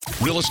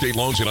Real estate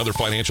loans and other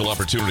financial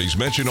opportunities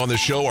mentioned on this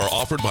show are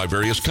offered by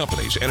various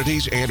companies,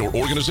 entities, and or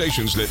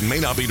organizations that may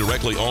not be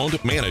directly owned,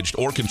 managed,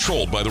 or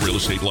controlled by the Real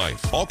Estate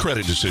Life. All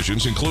credit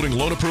decisions, including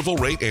loan approval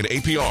rate and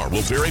APR,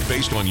 will vary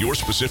based on your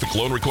specific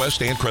loan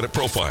request and credit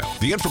profile.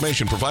 The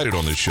information provided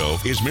on this show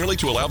is merely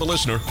to allow the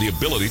listener the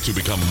ability to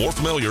become more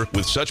familiar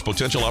with such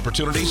potential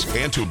opportunities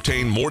and to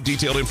obtain more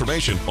detailed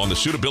information on the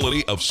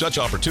suitability of such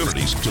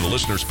opportunities to the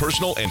listener's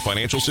personal and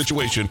financial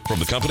situation from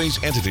the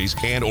companies, entities,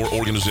 and or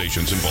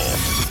organizations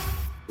involved.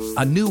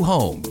 A new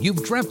home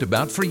you've dreamt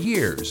about for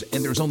years,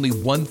 and there's only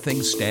one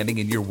thing standing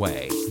in your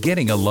way: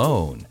 getting a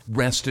loan.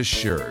 Rest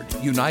assured,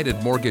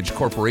 United Mortgage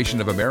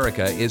Corporation of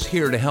America is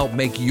here to help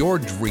make your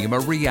dream a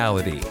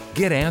reality.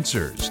 Get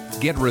answers,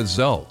 get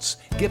results,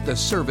 get the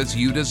service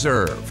you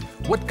deserve.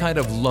 What kind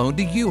of loan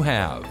do you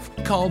have?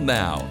 Call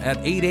now at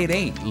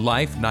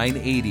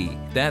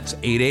 888-LIFE-980. That's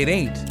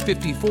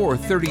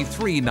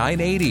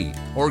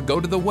 888-5433-980. Or go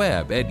to the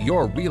web at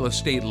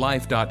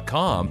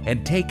yourrealestatelife.com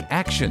and take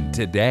action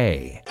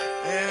today.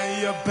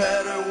 And you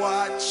better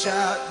watch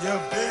out. You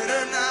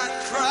better not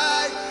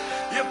cry.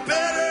 You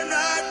better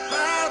not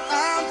pout.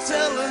 I'm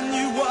telling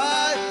you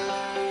why.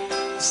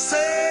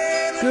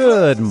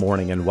 Good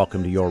morning and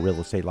welcome to Your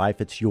Real Estate Life.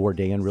 It's your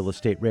day in real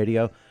estate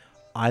radio.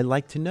 I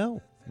like to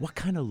know, what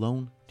kind of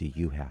loan do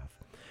you have?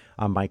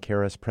 I'm Mike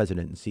Harris,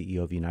 President and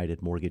CEO of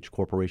United Mortgage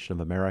Corporation of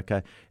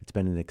America. It's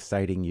been an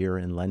exciting year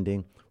in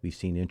lending. We've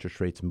seen interest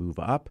rates move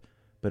up,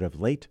 but of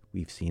late,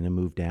 we've seen them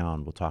move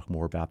down. We'll talk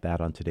more about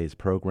that on today's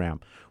program.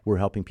 We're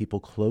helping people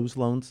close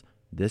loans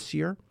this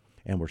year,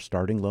 and we're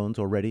starting loans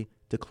already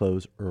to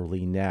close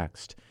early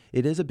next.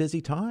 It is a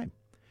busy time.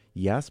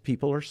 Yes,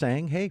 people are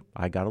saying, hey,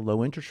 I got a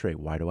low interest rate.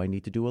 Why do I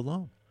need to do a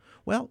loan?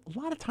 Well, a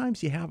lot of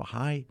times you have a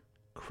high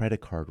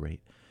credit card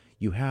rate.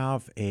 You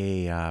have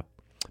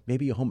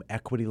maybe a home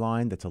equity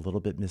line that's a little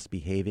bit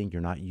misbehaving.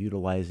 You're not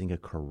utilizing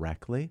it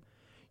correctly.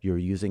 You're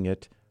using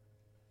it,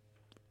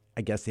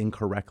 I guess,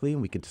 incorrectly,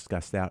 and we can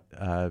discuss that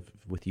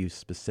with you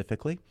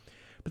specifically.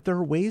 But there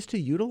are ways to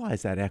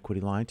utilize that equity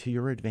line to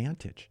your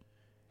advantage,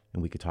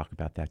 and we could talk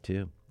about that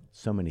too.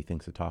 So many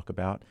things to talk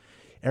about.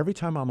 Every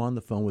time I'm on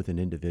the phone with an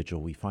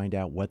individual, we find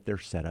out what their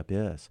setup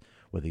is,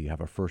 whether you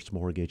have a first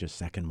mortgage, a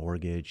second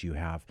mortgage, you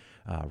have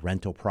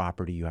rental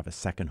property, you have a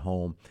second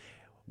home.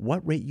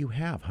 What rate you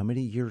have, how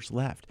many years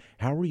left,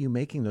 how are you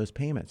making those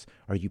payments?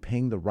 Are you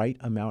paying the right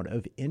amount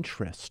of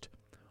interest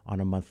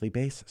on a monthly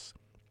basis?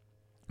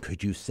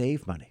 Could you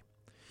save money?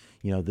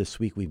 You know, this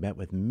week we met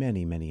with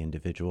many, many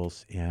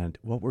individuals, and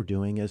what we're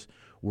doing is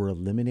we're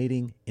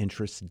eliminating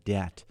interest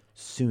debt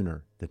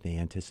sooner than they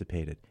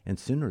anticipated and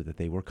sooner than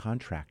they were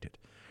contracted.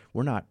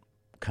 We're not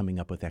coming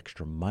up with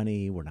extra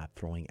money. We're not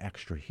throwing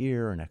extra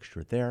here and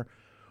extra there.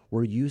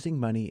 We're using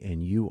money,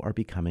 and you are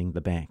becoming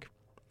the bank.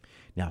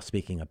 Now,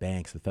 speaking of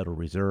banks, the Federal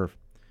Reserve,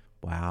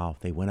 wow,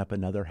 they went up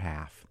another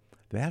half.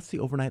 That's the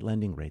overnight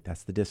lending rate.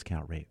 That's the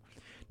discount rate.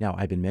 Now,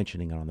 I've been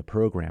mentioning it on the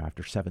program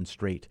after 7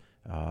 straight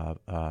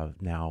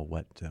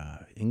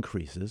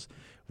increases.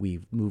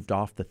 We've moved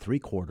off the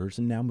 3/4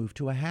 and now moved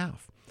to a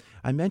half.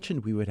 I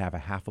mentioned we would have a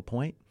half a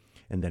point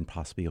and then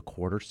possibly a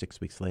quarter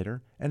 6 weeks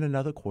later and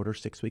another quarter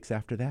 6 weeks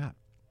after that.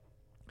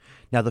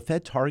 Now, the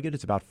Fed target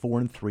is about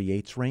 4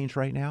 3/8 range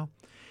right now,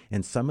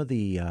 and some of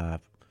the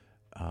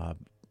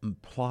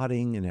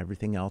plotting and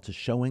everything else is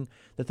showing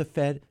that the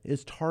Fed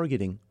is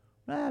targeting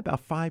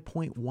about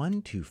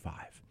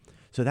 5.125.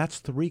 So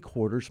that's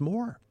 3/4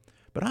 more.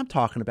 But I'm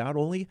talking about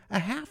only a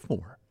half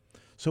more.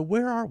 So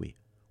where are we?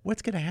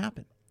 What's going to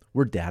happen?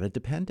 We're data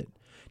dependent.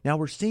 Now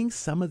we're seeing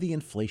some of the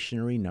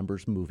inflationary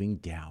numbers moving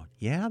down.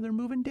 Yeah, they're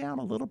moving down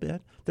a little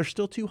bit. They're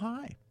still too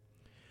high.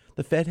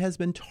 The Fed has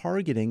been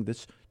targeting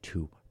this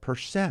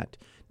 2%.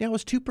 Now,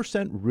 is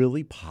 2%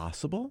 really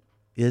possible?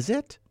 Is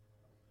it?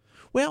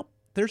 Well,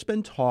 there's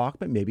been talk,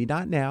 but maybe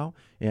not now.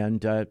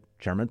 And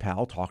Chairman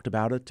Powell talked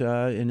about it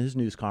in his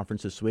news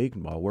conference this week.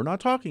 Well, we're not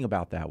talking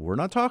about that. We're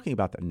not talking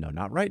about that. No,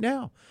 not right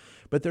now.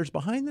 But there's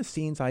behind the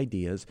scenes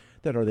ideas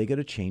that are they going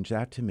to change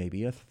that to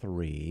maybe a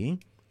 3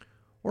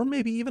 or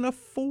maybe even a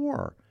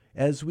 4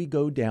 as we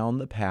go down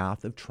the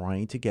path of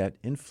trying to get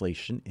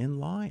inflation in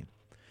line.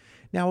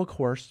 Now, of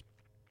course,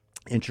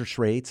 interest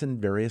rates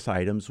and various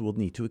items will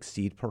need to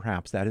exceed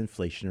perhaps that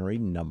inflationary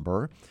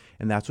number.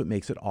 And that's what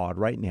makes it odd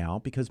right now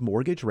because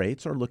mortgage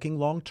rates are looking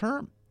long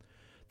term.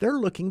 They're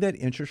looking that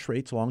interest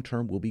rates long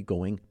term will be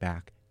going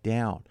back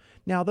down.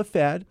 Now, the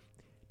Fed,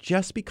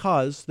 just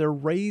because they're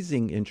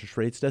raising interest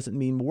rates doesn't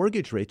mean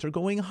mortgage rates are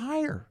going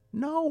higher.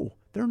 No,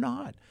 they're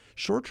not.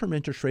 Short-term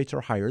interest rates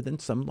are higher than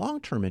some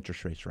long-term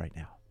interest rates right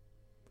now.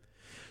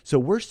 So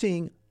we're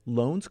seeing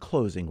loans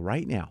closing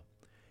right now,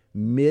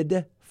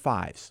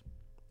 mid-5s.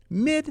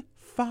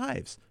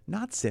 Mid-5s,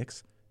 not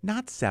 6,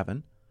 not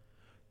 7,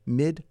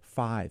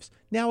 mid-5s.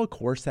 Now, of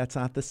course, that's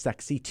not the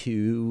sexy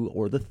 2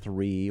 or the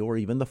 3 or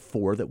even the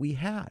 4 that we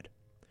had.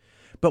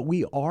 But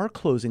we are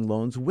closing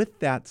loans with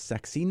that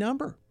sexy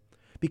number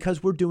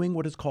because we're doing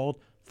what is called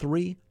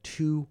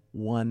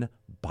 3-2-1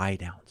 buy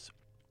downs.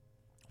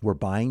 We're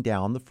buying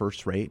down the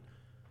first rate,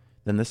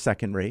 then the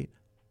second rate,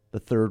 the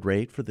third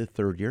rate for the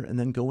third year, and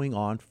then going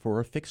on for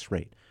a fixed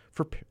rate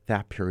for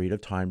that period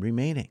of time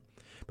remaining.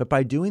 But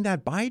by doing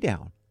that buy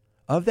down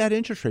of that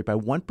interest rate by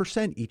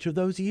 1% each of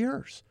those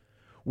years,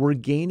 we're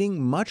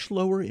gaining much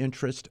lower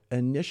interest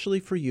initially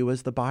for you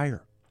as the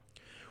buyer.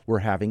 We're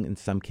having, in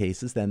some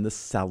cases, then the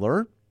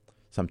seller,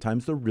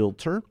 sometimes the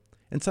realtor,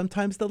 and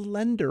sometimes the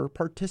lender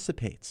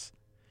participates.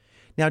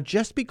 Now,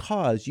 just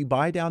because you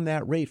buy down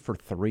that rate for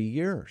 3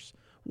 years,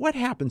 what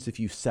happens if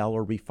you sell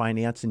or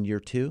refinance in year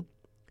 2?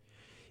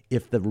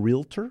 If the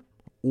realtor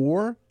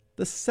or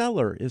the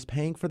seller is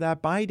paying for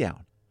that buy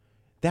down,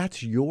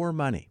 that's your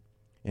money,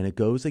 and it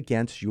goes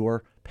against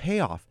your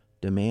payoff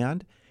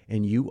demand,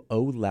 and you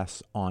owe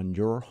less on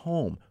your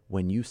home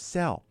when you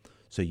sell.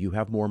 So you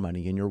have more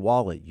money in your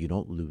wallet. You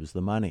don't lose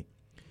the money.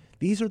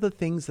 These are the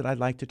things that I'd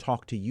like to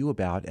talk to you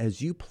about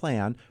as you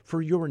plan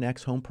for your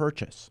next home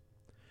purchase.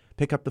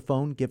 Pick up the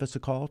phone, give us a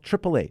call,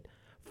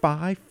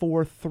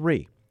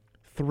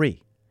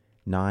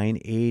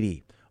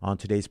 888-543-3980. On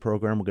today's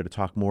program, we're going to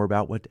talk more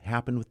about what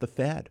happened with the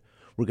Fed.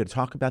 We're going to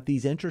talk about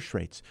these interest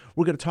rates.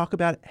 We're going to talk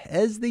about,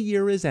 as the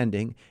year is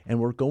ending and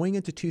we're going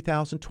into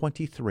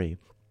 2023,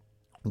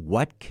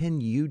 what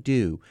can you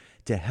do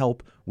to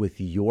help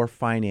with your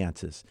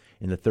finances?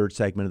 In the third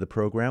segment of the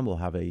program, we'll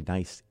have a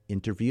nice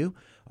interview.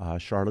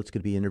 Charlotte's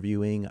going to be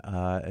interviewing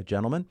a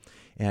gentleman,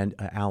 and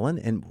Alan,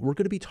 and we're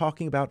going to be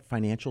talking about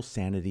financial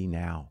sanity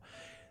now.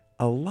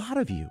 A lot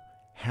of you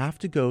have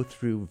to go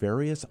through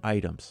various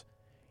items,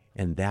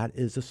 and that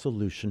is a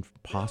solution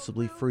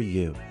possibly for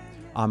you.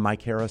 I'm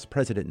Mike Harris,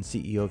 President and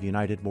CEO of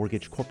United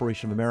Mortgage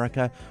Corporation of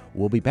America.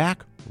 We'll be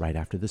back right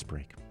after this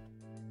break.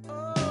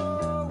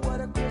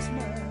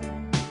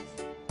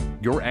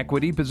 Your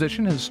equity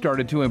position has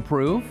started to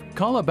improve?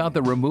 Call about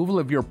the removal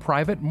of your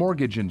private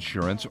mortgage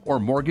insurance or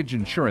mortgage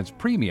insurance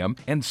premium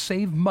and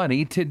save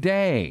money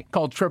today.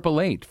 Call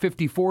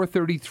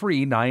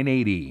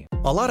 888-543-3980.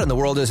 A lot in the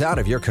world is out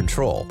of your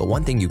control, but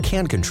one thing you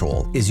can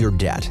control is your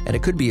debt. And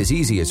it could be as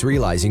easy as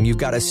realizing you've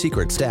got a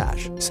secret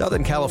stash.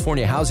 Southern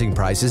California housing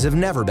prices have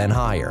never been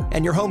higher,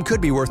 and your home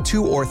could be worth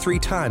 2 or 3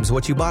 times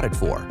what you bought it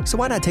for. So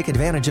why not take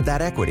advantage of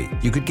that equity?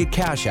 You could get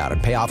cash out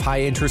and pay off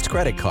high-interest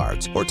credit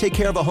cards, or take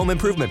care of a home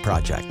improvement project.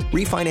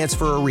 Refinance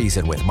for a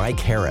reason with Mike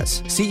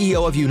Harris,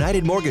 CEO of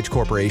United Mortgage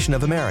Corporation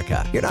of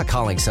America. You're not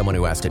calling someone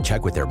who has to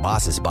check with their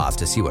boss's boss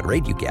to see what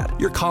rate you get.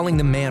 You're calling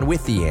the man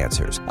with the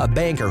answers, a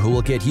banker who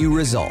will get you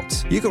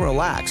results. You can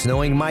relax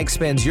knowing Mike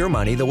spends your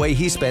money the way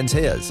he spends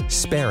his,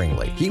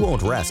 sparingly. He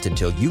won't rest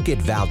until you get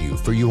value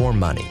for your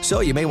money.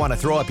 So you may want to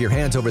throw up your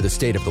hands over the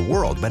state of the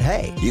world, but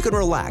hey, you can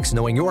relax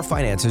knowing your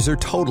finances are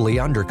totally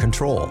under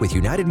control with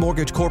United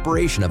Mortgage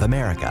Corporation of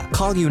America.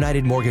 Call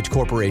United Mortgage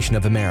Corporation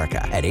of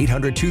America at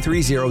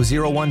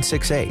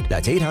 800-230-0168.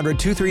 That's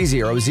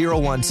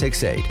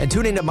 800-230-0168. And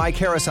tune in to Mike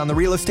Harris on the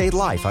Real Estate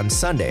Life on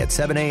Sunday at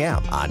 7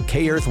 a.m. on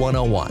K-Earth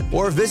 101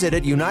 or visit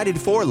at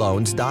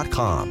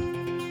UnitedForLoans.com.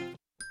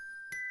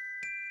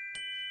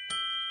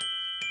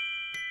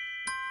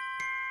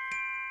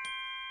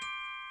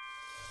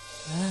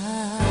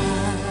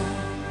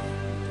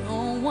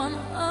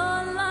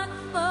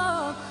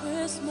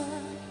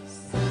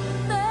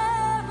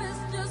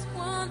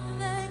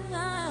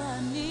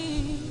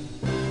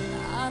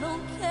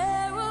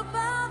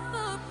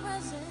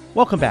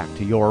 Welcome back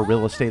to Your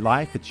Real Estate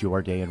Life. It's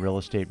your day in real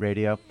estate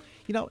radio.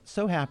 You know,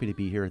 so happy to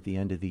be here at the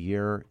end of the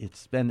year.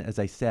 It's been, as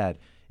I said,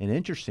 an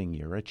interesting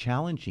year, a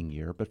challenging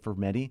year, but for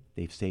many,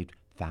 they've saved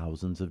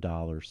thousands of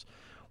dollars.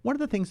 One of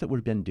the things that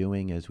we've been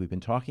doing is we've been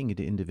talking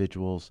to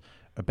individuals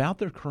about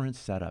their current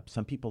setup.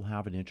 Some people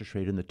have an interest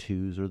rate in the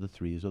 2s or the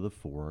 3s or the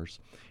 4s,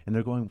 and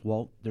they're going,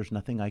 well, there's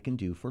nothing I can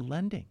do for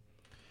lending.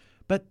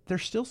 But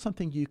there's still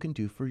something you can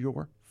do for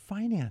your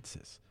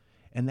finances.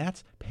 And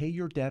that's pay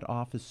your debt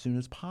off as soon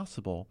as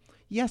possible.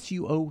 Yes,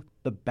 you owe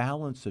the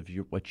balance of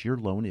what your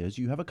loan is.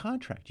 You have a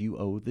contract. You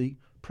owe the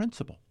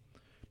principal.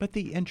 But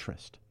the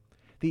interest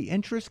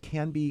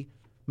can be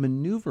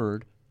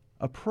maneuvered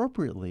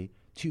appropriately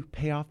to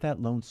pay off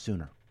that loan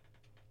sooner.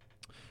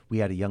 We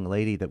had a young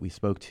lady that we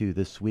spoke to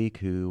this week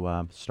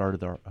who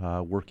started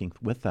working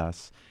with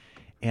us,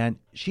 and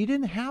she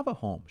didn't have a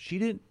home.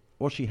 She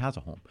has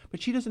a home,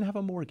 but she doesn't have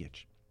a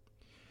mortgage.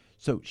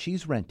 So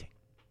she's renting.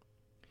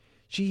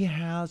 She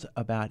has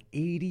about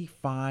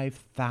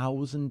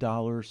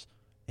 $85,000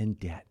 in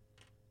debt.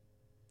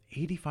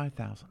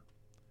 $85,000.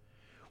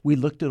 We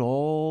looked at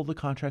all the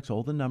contracts,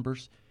 all the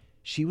numbers.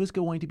 She was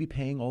going to be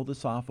paying all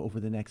this off over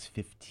the next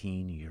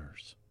 15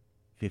 years.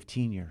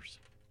 15 years.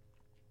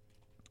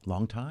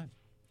 Long time.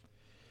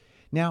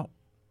 Now,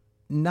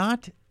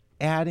 not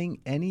adding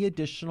any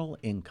additional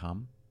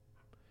income,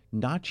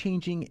 not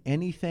changing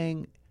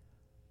anything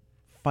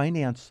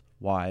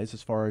finance-wise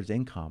as far as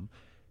income,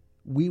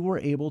 we were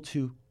able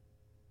to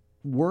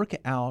work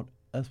out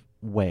a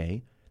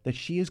way that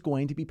she is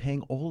going to be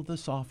paying all of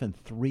this off in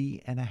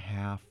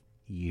 3.5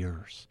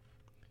 years.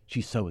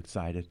 She's so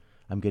excited.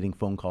 I'm getting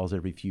phone calls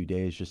every few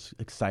days, just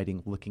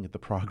exciting, looking at the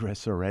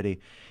progress already,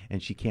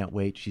 and she can't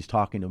wait. She's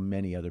talking to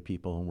many other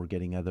people, and we're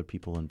getting other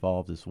people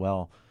involved as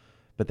well.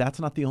 But that's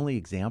not the only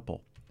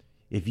example.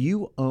 If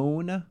you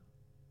own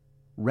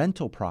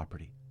rental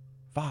property,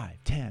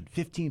 5, 10,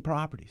 15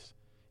 properties,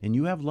 and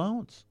you have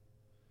loans,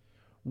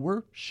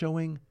 we're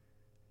showing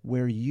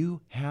where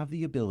you have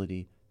the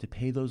ability to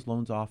pay those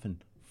loans off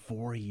in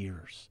 4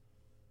 years.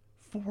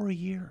 4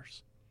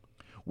 years.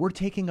 We're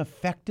taking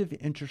effective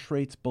interest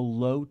rates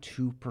below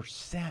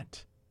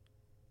 2%.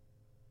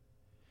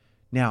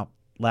 Now,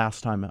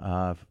 last time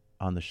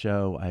on the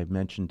show, I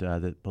mentioned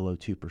that below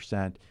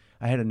 2%.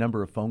 I had a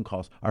number of phone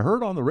calls. I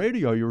heard on the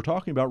radio you were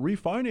talking about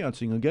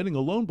refinancing and getting a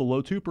loan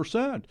below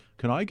 2%.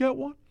 Can I get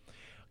one?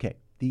 Okay,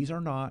 these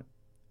are not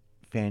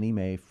Fannie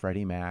Mae,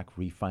 Freddie Mac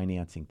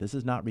refinancing. This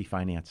is not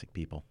refinancing,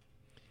 people.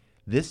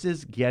 This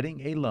is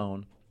getting a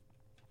loan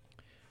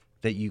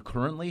that you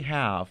currently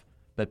have,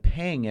 but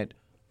paying it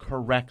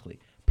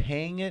correctly,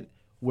 paying it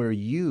where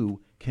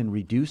you can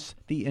reduce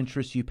the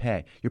interest you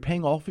pay. You're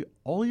paying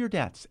all your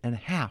debts in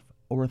half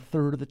or a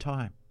third of the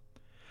time.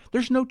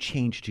 There's no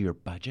change to your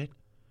budget.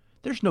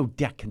 There's no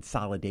debt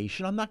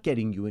consolidation. I'm not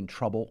getting you in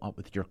trouble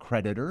with your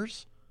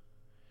creditors.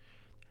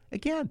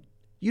 Again,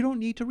 you don't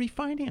need to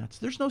refinance.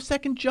 There's no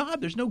second job.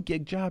 There's no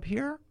gig job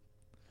here.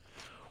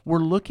 We're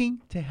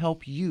looking to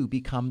help you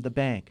become the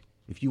bank.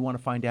 If you want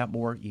to find out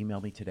more,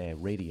 email me today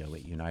at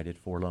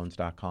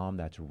radio@united4loans.com.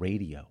 That's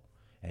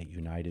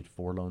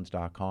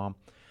radio@united4loans.com.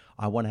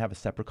 I want to have a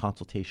separate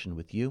consultation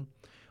with you.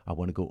 I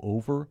want to go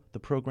over the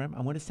program.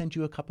 I want to send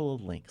you a couple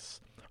of links.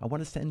 I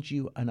want to send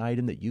you an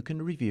item that you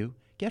can review.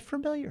 Get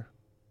familiar.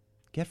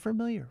 Get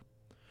familiar.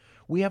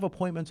 We have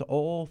appointments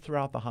all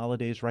throughout the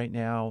holidays right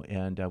now,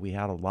 and we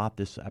had a lot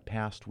this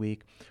past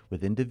week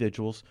with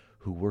individuals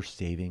who were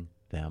saving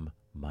them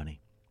money.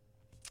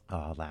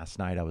 Last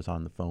night I was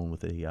on the phone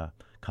with a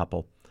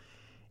couple,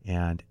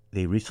 and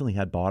they recently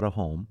had bought a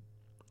home,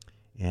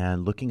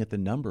 and looking at the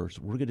numbers,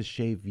 we're going to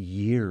shave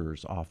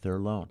years off their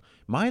loan.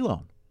 My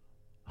loan,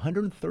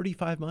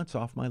 135 months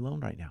off my loan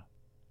right now.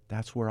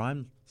 That's where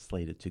I'm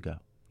slated to go.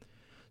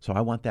 So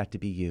I want that to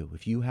be you.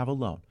 If you have a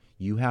loan,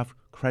 you have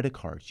credit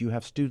cards, you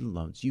have student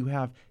loans, you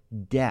have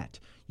debt,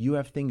 you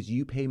have things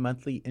you pay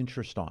monthly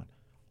interest on,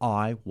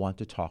 I want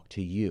to talk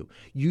to you.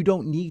 You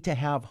don't need to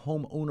have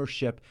home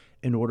ownership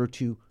in order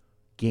to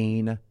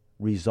gain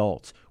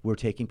results. We're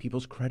taking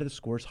people's credit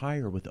scores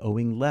higher with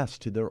owing less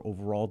to their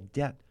overall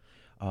debt,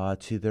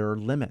 to their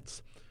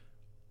limits.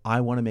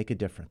 I want to make a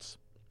difference.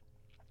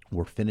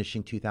 We're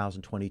finishing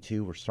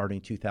 2022. We're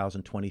starting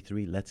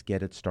 2023. Let's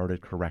get it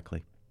started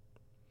correctly.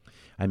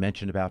 I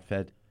mentioned about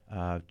Fed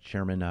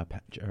Chairman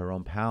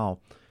Jerome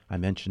Powell. I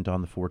mentioned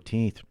on the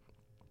 14th.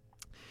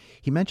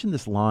 He mentioned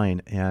this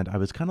line, and I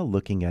was kind of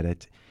looking at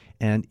it,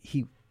 and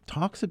he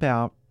talks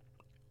about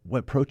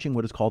approaching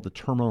what is called the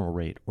terminal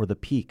rate or the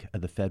peak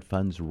of the Fed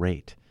funds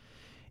rate.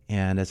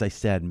 And as I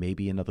said,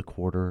 maybe another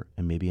quarter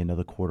and maybe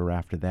another quarter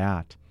after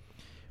that.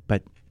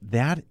 But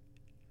that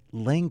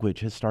language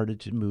has started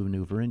to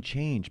maneuver and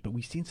change. But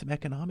we've seen some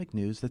economic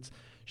news that's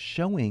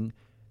showing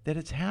that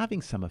it's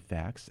having some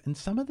effects, and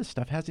some of the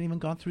stuff hasn't even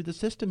gone through the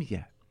system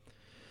yet.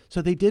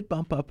 So they did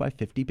bump up by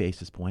 50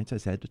 basis points. I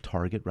said to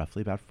target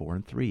roughly about 4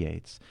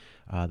 3/8.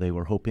 They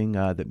were hoping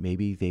that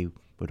maybe they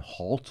would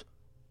halt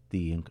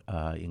the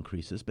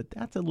increases, but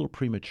that's a little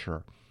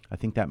premature. I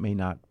think that may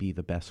not be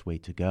the best way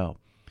to go.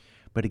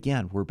 But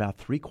again, we're about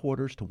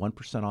 3/4 to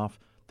 1% off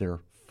their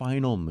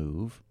final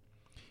move.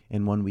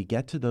 And when we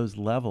get to those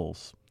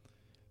levels,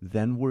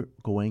 then we're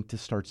going to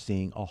start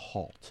seeing a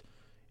halt.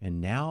 And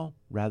now,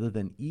 rather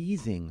than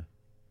easing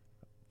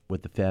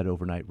with the Fed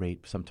overnight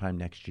rate sometime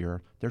next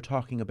year, they're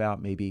talking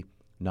about maybe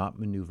not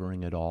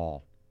maneuvering at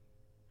all.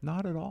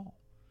 Not at all.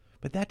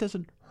 But that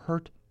doesn't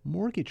hurt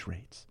mortgage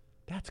rates.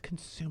 That's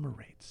consumer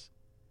rates.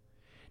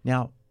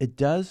 Now, it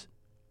does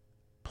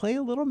play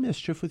a little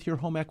mischief with your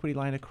home equity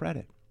line of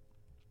credit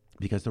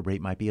because the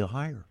rate might be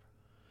higher.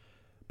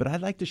 But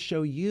I'd like to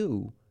show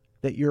you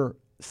that your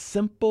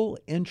simple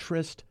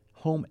interest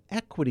home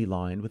equity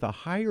line with a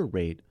higher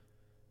rate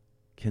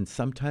can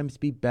sometimes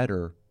be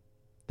better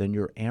than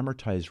your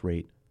amortized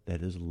rate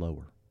that is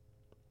lower.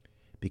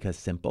 Because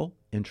simple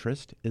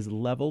interest is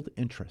leveled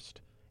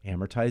interest.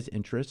 Amortized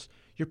interest,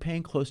 you're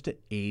paying close to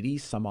 80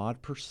 some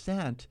odd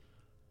 %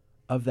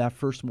 of that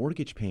first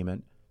mortgage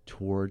payment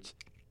towards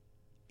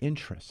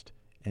interest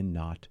and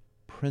not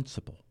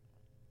principal.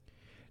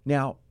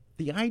 Now,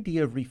 the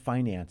idea of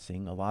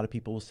refinancing, a lot of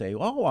people will say,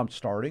 oh, I'm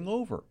starting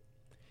over.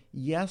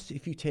 Yes,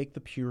 if you take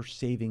the pure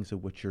savings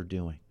of what you're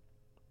doing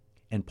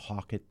and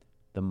pocket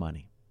the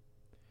money.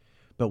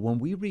 But when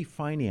we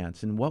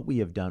refinance, and what we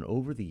have done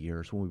over the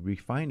years, when we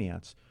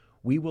refinance,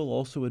 we will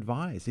also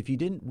advise. If you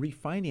didn't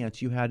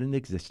refinance, you had an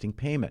existing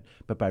payment.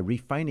 But by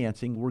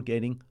refinancing, we're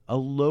getting a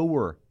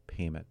lower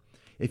payment.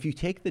 If you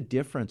take the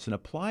difference and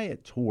apply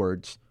it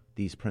towards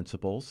these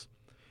principles,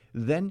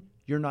 then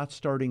you're not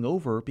starting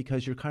over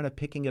because you're kind of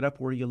picking it up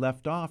where you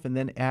left off and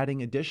then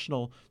adding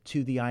additional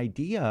to the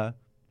idea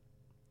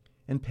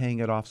and paying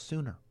it off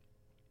sooner.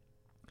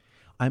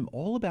 I'm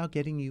all about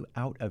getting you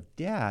out of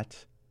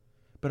debt,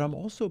 but I'm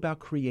also about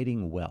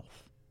creating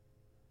wealth.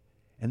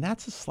 And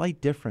that's a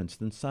slight difference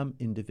than some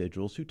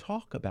individuals who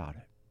talk about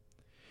it.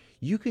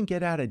 You can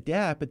get out of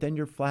debt, but then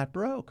you're flat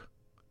broke.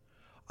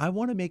 I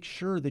want to make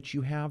sure that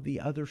you have the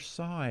other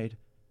side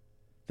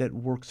that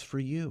works for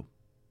you.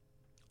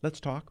 Let's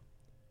talk.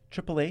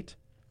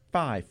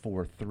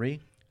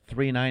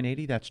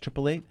 888-543-3980. That's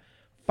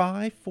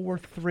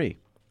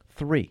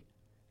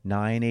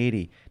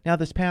 888-543-3980. Now,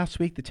 this past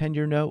week, the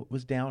 10-year note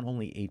was down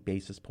only 8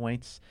 basis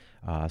points,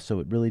 so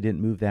it really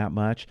didn't move that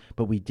much.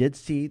 But we did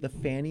see the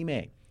Fannie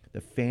Mae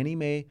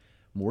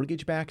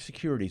mortgage-backed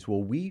securities, where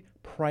we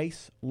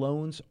price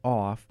loans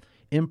off,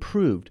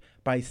 improved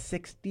by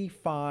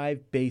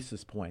 65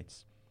 basis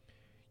points.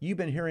 You've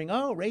been hearing,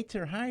 oh, rates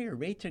are higher,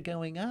 rates are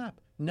going up.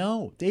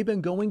 No, they've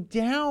been going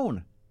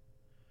down.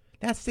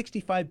 That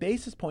 65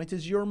 basis points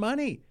is your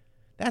money.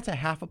 That's a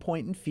half a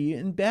point in fee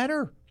and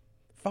better.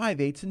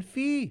 5/8 in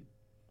fee.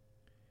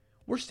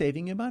 We're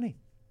saving you money.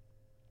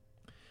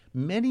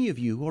 Many of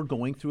you are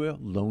going through a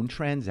loan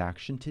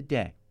transaction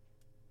today.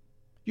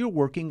 You're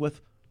working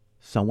with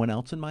someone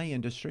else in my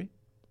industry.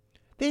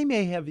 They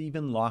may have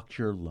even locked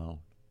your loan.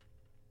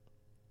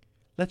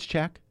 Let's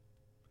check.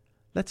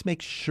 Let's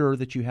make sure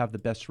that you have the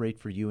best rate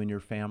for you and your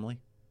family.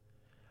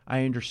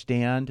 I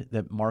understand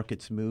that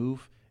markets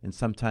move, and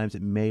sometimes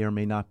it may or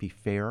may not be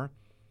fair.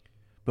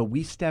 But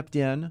we stepped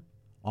in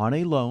on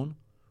a loan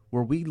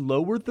where we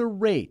lowered the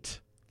rate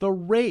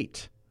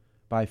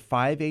by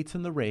 5/8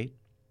 in the rate.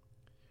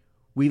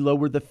 We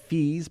lowered the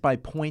fees by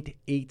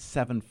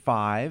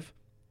 0.875,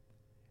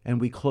 and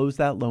we closed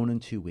that loan in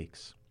 2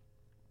 weeks.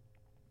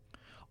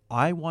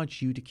 I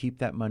want you to keep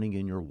that money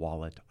in your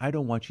wallet. I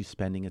don't want you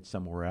spending it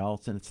somewhere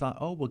else. And it's not,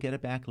 oh, we'll get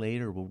it back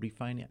later, we'll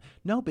refinance.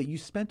 No, but you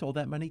spent all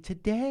that money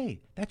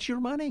today. That's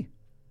your money.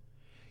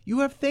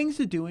 You have things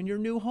to do in your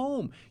new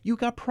home. You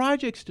got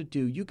projects to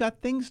do. You got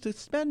things to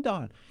spend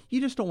on.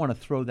 You just don't want to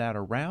throw that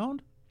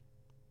around.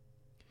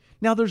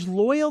 Now, there's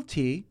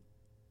loyalty.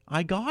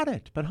 I got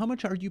it. But how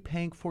much are you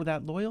paying for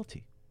that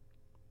loyalty?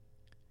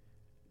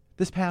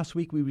 This past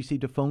week, we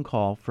received a phone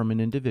call from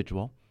an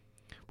individual.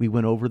 We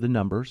went over the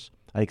numbers.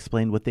 I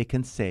explained what they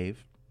can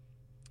save.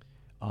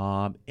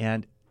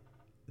 And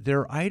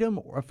their item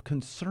of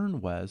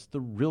concern was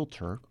the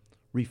realtor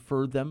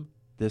referred them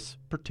this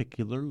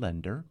particular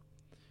lender,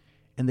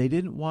 and they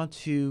didn't want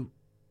to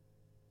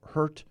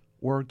hurt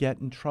or get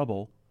in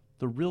trouble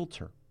the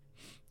realtor.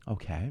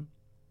 Okay.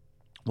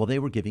 Well, they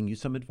were giving you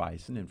some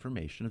advice and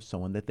information of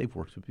someone that they've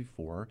worked with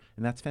before,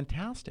 and that's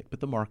fantastic, but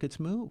the markets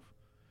move.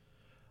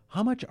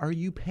 How much are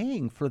you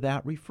paying for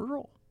that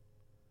referral?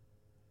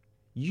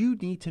 You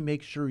need to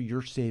make sure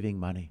you're saving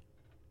money.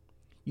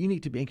 You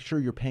need to make sure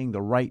you're paying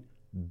the right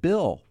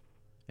bill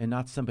and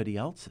not somebody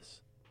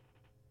else's.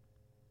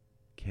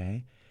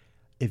 Okay?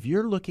 If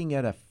you're looking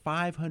at a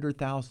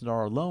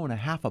 $500,000 loan, a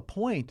half a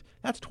point,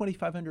 that's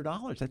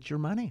 $2,500. That's your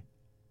money.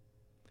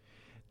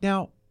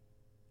 Now,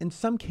 in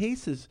some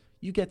cases,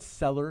 you get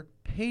seller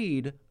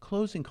paid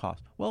closing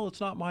costs. Well,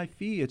 it's not my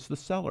fee, it's the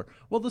seller.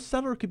 Well, the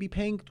seller could be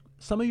paying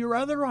some of your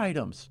other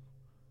items.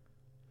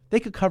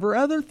 They could cover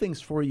other things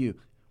for you.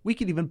 We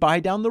could even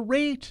buy down the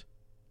rate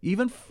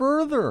even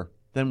further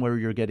than where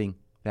you're getting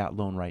that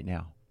loan right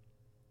now,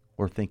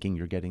 or thinking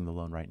you're getting the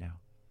loan right now.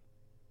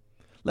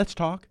 Let's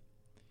talk.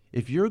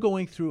 If you're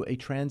going through a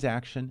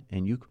transaction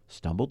and you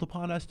stumbled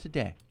upon us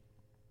today,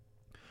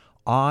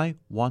 I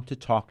want to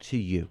talk to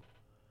you.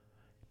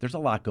 There's a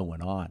lot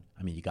going on.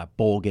 I mean, you got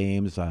bowl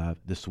games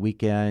this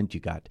weekend. You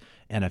got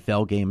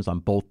NFL games on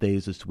both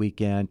days this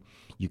weekend.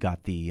 You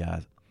got the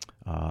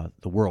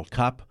World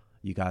Cup.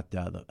 You got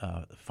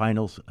the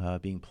finals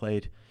being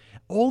played.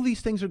 All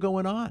these things are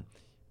going on.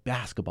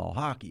 Basketball,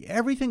 hockey,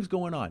 everything's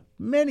going on.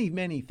 Many,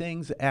 many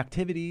things,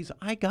 activities.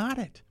 I got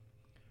it.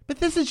 But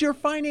this is your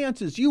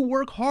finances. You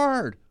work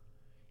hard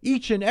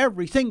each and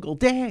every single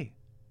day.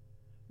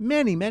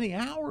 Many, many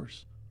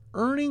hours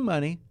earning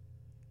money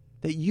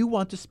that you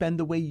want to spend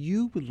the way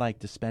you would like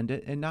to spend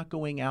it and not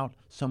going out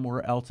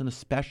somewhere else, and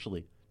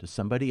especially to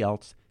somebody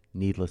else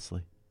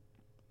needlessly.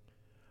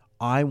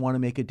 I want to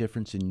make a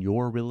difference in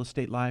your real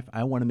estate life.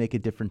 I want to make a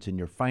difference in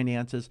your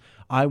finances.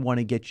 I want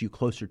to get you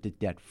closer to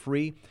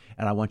debt-free,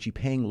 and I want you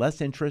paying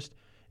less interest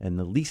and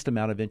the least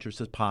amount of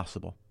interest as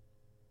possible.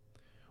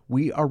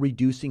 We are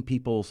reducing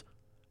people's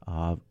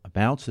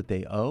amounts that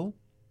they owe.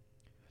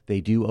 They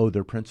do owe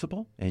their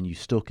principal, and you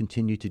still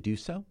continue to do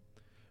so.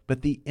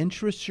 But the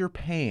interest you're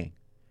paying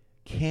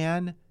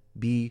can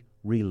be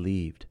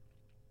relieved.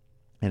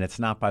 And it's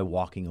not by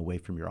walking away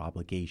from your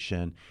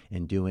obligation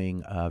and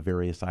doing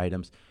various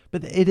items.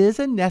 But it is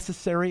a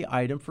necessary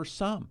item for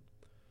some.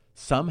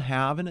 Some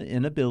have an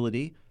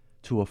inability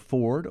to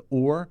afford,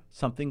 or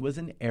something was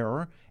an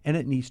error and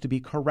it needs to be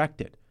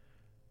corrected.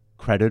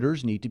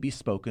 Creditors need to be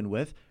spoken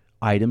with.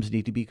 Items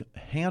need to be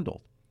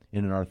handled.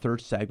 And in our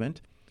third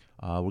segment,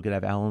 we're going to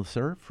have Alan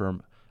Sir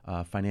from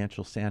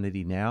Financial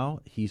Sanity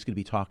Now. He's going to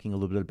be talking a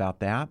little bit about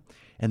that.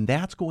 And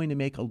that's going to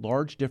make a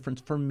large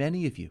difference for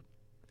many of you.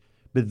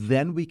 But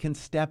then we can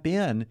step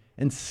in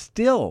and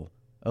still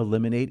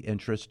eliminate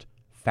interest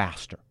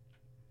faster.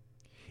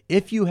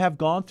 If you have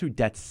gone through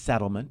debt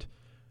settlement,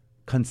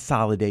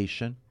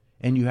 consolidation,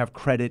 and you have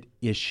credit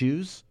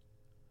issues,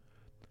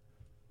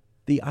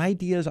 the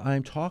ideas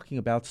I'm talking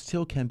about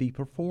still can be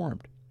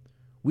performed.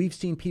 We've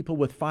seen people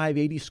with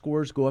 580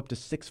 scores go up to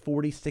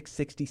 640,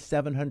 660,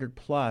 700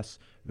 plus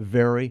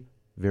very,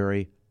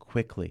 very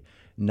quickly,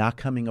 not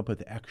coming up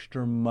with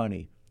extra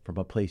money from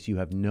a place you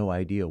have no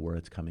idea where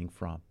it's coming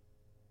from.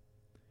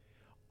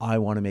 I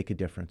want to make a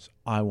difference.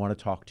 I want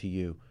to talk to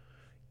you.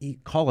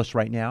 Call us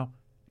right now,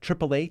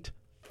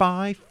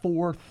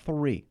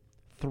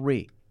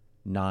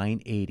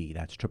 888-543-3980.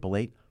 That's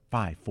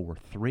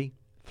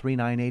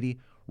 888-543-3980,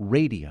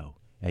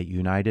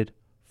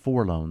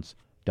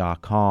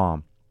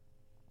 radio@unitedforloans.com.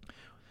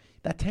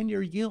 That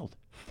 10-year yield,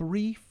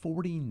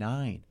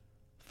 3.49,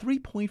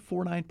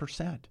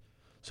 3.49%.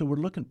 So we're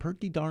looking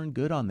pretty darn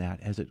good on that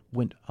as it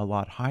went a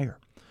lot higher.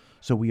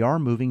 So we are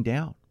moving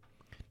down.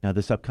 Now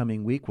this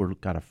upcoming week,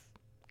 we've got a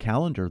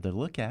calendar to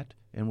look at,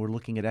 and we're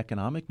looking at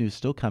economic news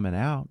still coming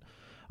out.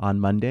 On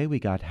Monday, we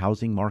got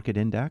housing market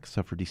index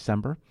for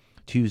December.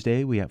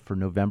 Tuesday, we have for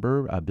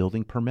November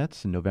building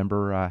permits and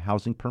November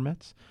housing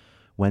permits.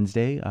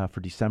 Wednesday,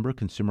 for December,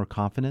 consumer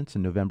confidence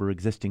and November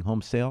existing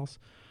home sales.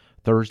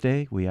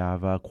 Thursday, we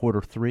have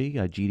quarter three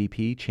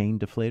GDP chain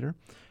deflator,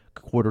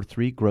 quarter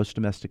three gross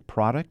domestic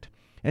product,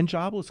 and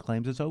jobless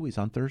claims as always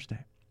on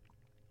Thursday.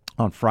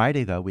 On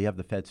Friday, though, we have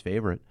the Fed's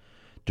favorite,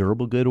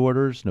 durable good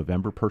orders,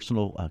 November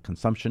personal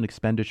consumption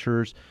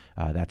expenditures.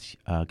 That's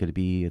going to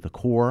be the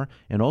core,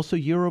 and also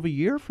year over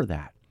year for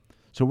that.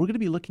 So we're going to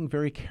be looking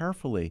very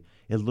carefully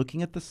at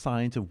looking at the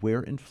signs of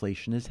where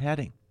inflation is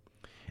heading.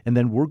 And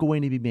then we're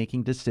going to be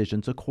making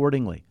decisions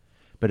accordingly.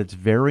 But it's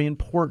very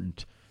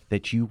important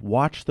that you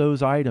watch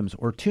those items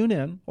or tune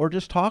in or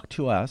just talk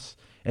to us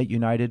at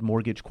United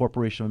Mortgage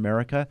Corporation of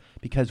America,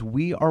 because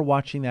we are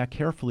watching that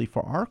carefully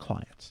for our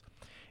clients.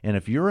 And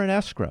if you're in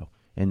escrow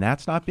and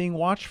that's not being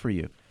watched for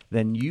you,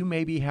 then you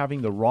may be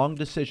having the wrong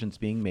decisions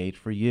being made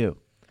for you.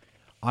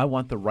 I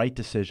want the right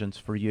decisions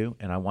for you,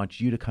 and I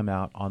want you to come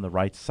out on the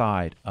right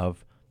side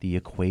of the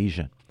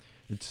equation.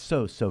 It's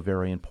so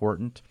very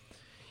important.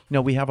 You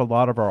know, we have a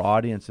lot of our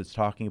audience that's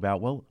talking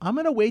about, well, I'm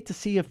going to wait to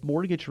see if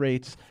mortgage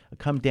rates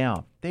come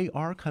down. They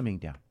are coming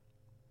down.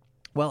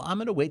 Well, I'm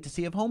going to wait to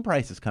see if home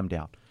prices come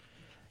down.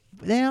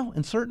 Now,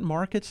 in certain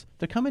markets,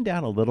 they're coming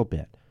down a little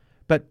bit,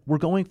 but we're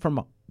going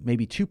from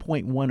maybe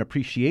 2.1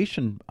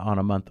 appreciation on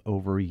a month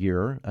over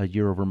year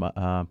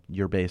over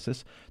year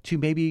basis, to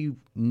maybe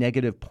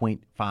negative 0.5,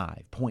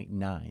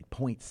 0.9,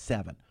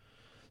 0.7.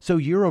 So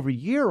year over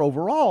year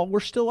overall, we're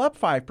still up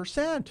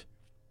 5%.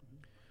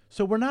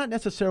 So we're not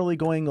necessarily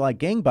going like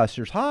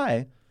gangbusters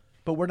high,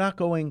 but we're not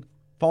going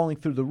falling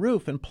through the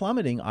roof and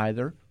plummeting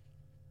either.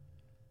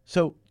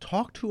 So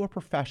talk to a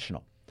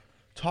professional.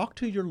 Talk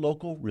to your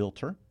local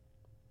realtor.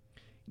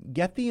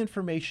 Get the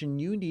information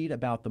you need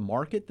about the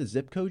market, the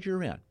zip code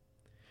you're in.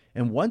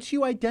 And once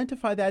you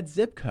identify that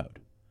zip code,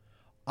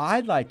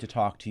 I'd like to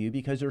talk to you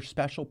because there are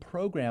special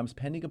programs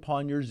pending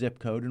upon your zip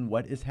code and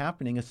what is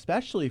happening,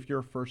 especially if you're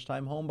a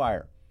first-time home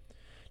buyer.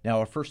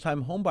 Now, a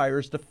first-time home buyer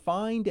is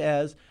defined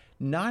as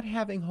not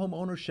having home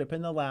ownership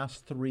in the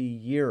last 3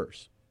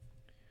 years.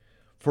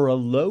 For a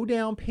low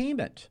down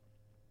payment,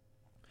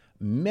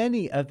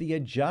 many of the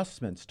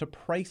adjustments to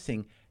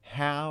pricing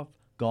have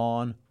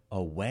gone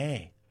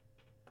away.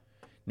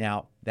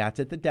 Now, that's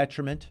at the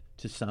detriment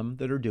to some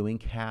that are doing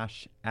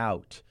cash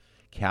out.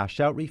 Cash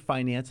out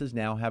refinances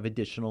now have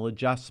additional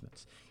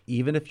adjustments.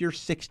 Even if you're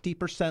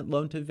 60%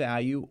 loan to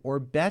value or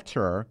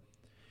better,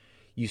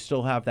 you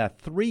still have that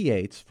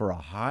 3/8 for a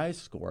high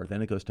score.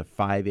 Then it goes to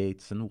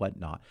 5/8 and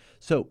whatnot.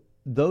 So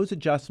those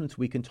adjustments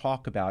we can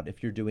talk about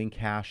if you're doing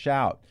cash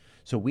out.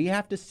 So we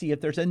have to see if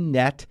there's a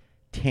net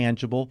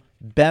tangible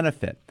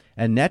benefit.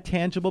 A net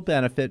tangible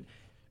benefit,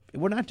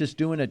 we're not just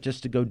doing it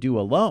just to go do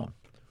a loan.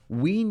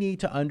 We need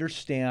to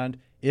understand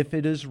if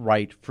it is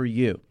right for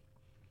you.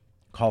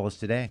 Call us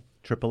today,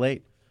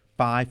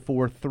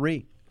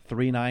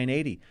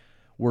 888-543-3980.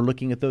 We're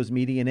looking at those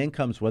median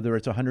incomes, whether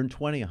it's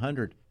 120,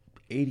 100,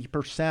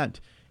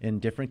 80% in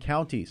different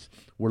counties.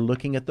 We're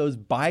looking at those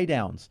buy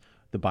downs,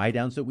 the buy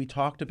downs that we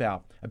talked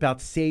about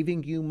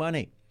saving you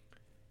money.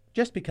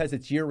 Just because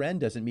it's year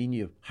end doesn't mean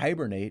you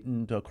hibernate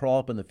and crawl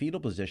up in the fetal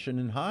position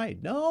and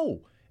hide.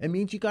 No, it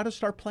means you got to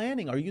start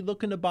planning. Are you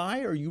looking to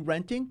buy? Are you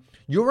renting?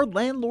 Your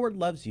landlord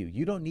loves you.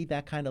 You don't need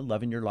that kind of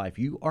love in your life.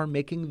 You are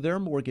making their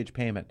mortgage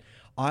payment.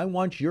 I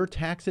want your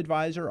tax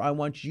advisor. I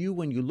want you,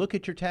 when you look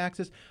at your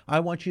taxes, I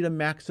want you to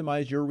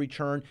maximize your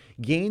return,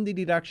 gain the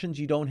deductions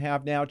you don't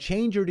have now,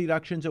 change your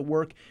deductions at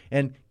work,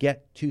 and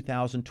get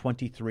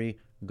 2023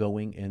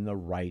 going in the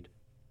right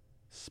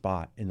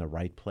spot, in the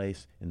right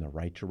place, in the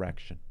right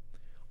direction.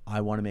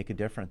 I want to make a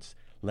difference.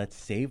 Let's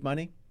save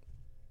money.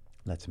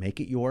 Let's make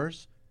it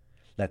yours.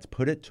 Let's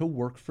put it to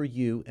work for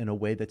you in a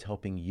way that's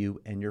helping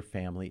you and your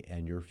family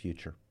and your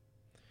future.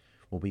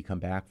 When we come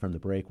back from the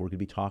break, we're going to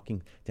be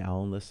talking to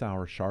Alan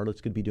Lissauer. Charlotte's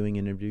going to be doing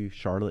an interview,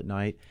 Charlotte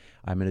Knight.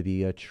 I'm going to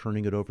be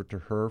turning it over to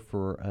her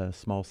for a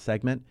small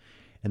segment.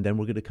 And then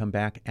we're going to come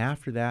back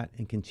after that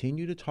and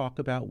continue to talk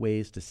about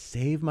ways to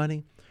save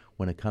money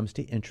when it comes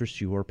to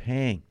interest you are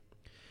paying.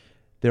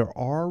 There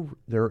are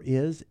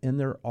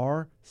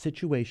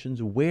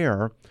situations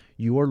where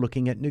you are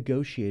looking at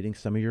negotiating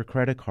some of your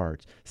credit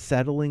cards,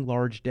 settling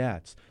large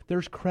debts.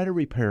 There's credit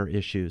repair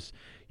issues.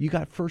 You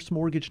got first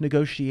mortgage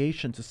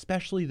negotiations,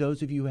 especially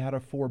those of you who had a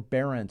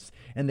forbearance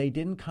and they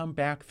didn't come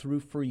back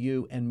through for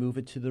you and move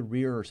it to the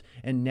rears,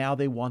 and now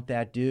they want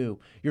that due.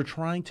 You're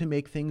trying to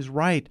make things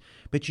right,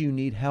 but you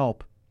need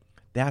help.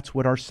 That's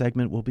what our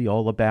segment will be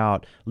all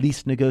about.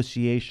 Lease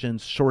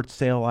negotiations, short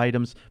sale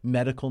items,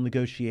 medical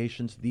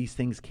negotiations. These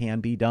things can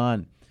be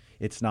done.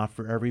 It's not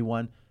for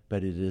everyone,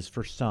 but it is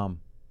for some.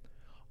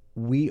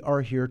 We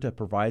are here to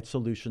provide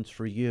solutions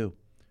for you.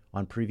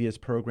 On previous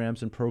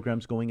programs and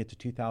programs going into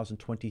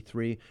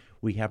 2023,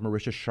 we have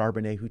Marisha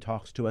Charbonnet who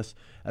talks to us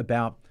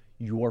about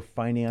your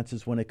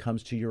finances when it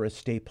comes to your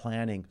estate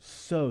planning.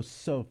 So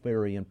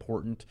very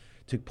important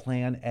to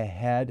plan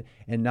ahead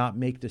and not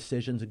make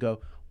decisions and go,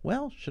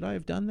 well, should I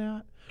have done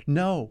that?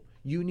 No,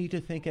 you need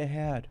to think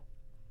ahead.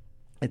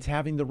 It's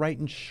having the right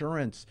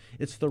insurance.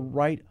 It's the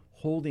right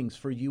holdings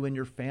for you and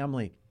your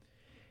family.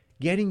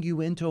 Getting you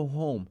into a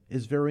home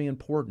is very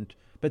important,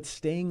 but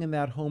staying in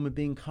that home and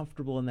being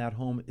comfortable in that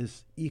home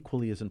is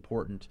equally as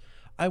important.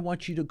 I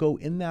want you to go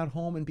in that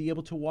home and be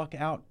able to walk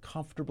out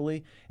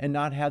comfortably and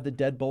not have the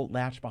deadbolt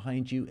latch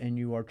behind you and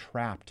you are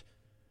trapped.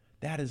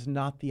 That is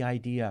not the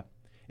idea.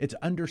 It's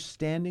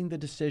understanding the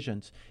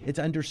decisions. It's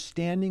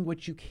understanding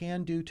what you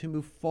can do to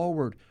move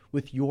forward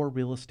with your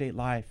real estate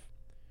life.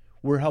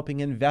 We're helping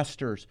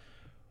investors.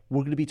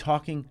 We're going to be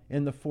talking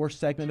in the fourth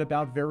segment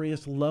about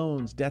various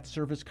loans, debt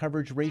service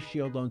coverage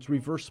ratio loans,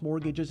 reverse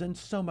mortgages, and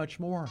so much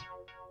more.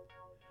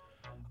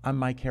 I'm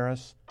Mike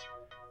Harris.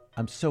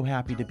 I'm so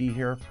happy to be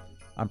here.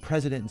 I'm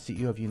President and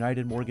CEO of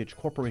United Mortgage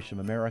Corporation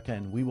of America,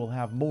 and we will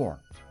have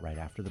more right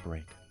after the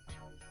break.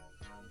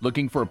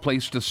 Looking for a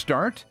place to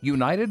start?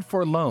 United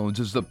for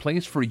Loans is the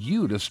place for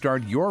you to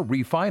start your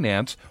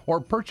refinance or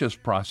purchase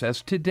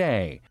process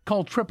today.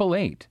 Call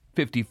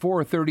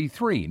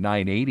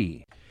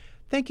 888-5433-980.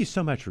 Thank you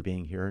so much for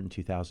being here in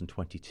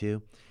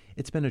 2022.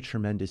 It's been a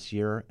tremendous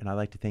year, and I'd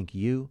like to thank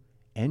you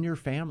and your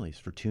families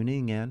for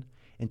tuning in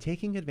and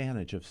taking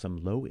advantage of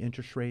some low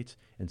interest rates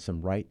and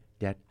some right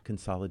debt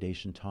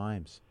consolidation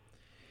times.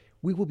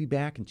 We will be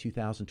back in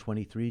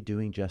 2023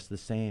 doing just the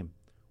same.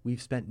 We've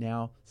spent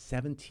now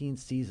 17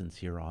 seasons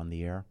here on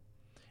the air,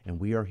 and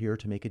we are here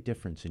to make a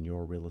difference in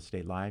your real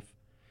estate life.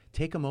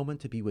 Take a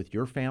moment to be with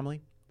your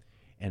family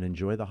and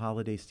enjoy the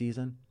holiday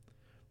season,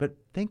 but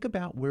think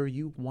about where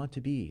you want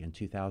to be in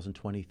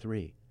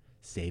 2023,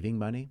 saving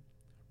money,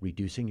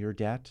 reducing your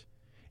debt,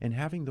 and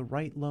having the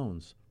right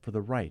loans for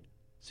the right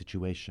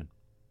situation.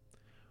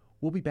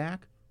 We'll be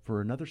back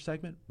for another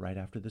segment right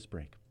after this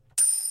break.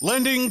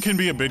 Lending can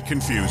be a bit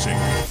confusing.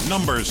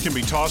 Numbers can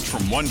be tossed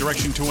from one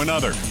direction to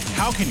another.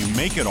 How can you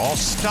make it all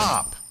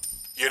stop?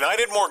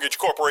 United Mortgage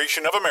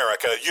Corporation of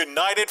America,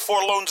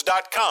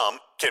 UnitedForLoans.com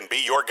can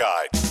be your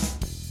guide.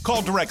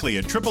 Call directly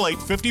at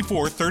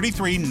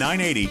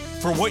 888-5433-980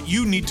 for what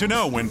you need to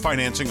know when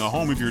financing a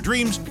home of your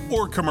dreams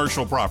or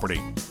commercial property.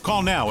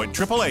 Call now at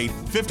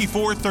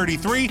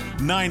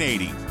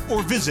 888-5433-980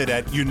 or visit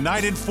at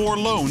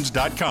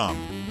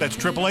UnitedForLoans.com. That's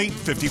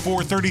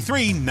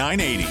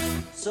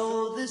 888-5433-980.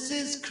 So this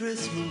is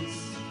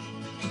Christmas,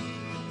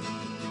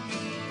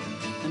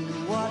 and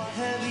what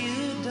have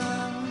you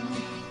done?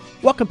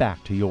 Welcome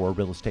back to Your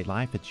Real Estate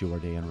Life. It's your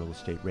day on Real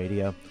Estate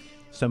Radio.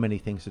 So many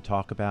things to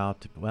talk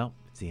about. Well,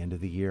 it's the end of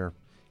the year.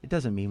 It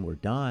doesn't mean we're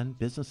done.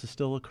 Business is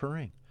still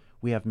occurring.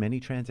 We have many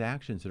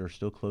transactions that are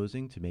still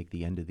closing to make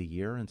the end of the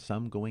year and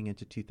some going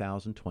into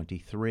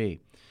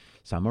 2023.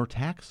 Some are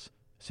tax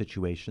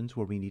situations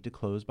where we need to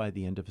close by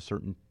the end of a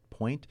certain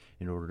point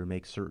in order to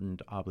make certain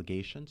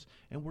obligations,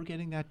 and we're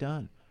getting that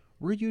done.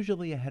 We're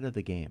usually ahead of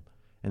the game,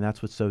 and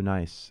that's what's so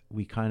nice.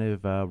 We kind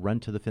of run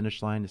to the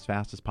finish line as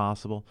fast as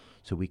possible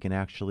so we can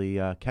actually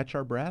catch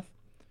our breath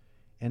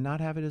and not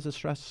have it as a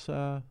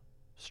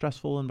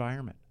stressful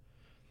environment.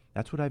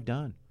 That's what I've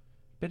done.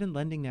 Been in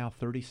lending now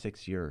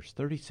 36 years,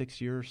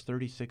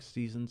 36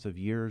 seasons of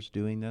years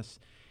doing this,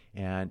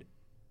 and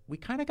we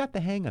kind of got the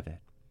hang of it.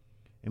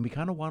 And we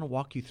kind of want to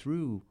walk you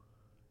through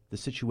the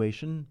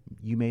situation.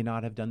 You may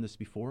not have done this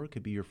before. It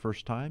could be your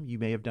first time. You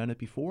may have done it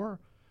before,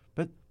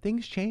 but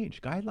things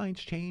change. Guidelines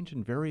change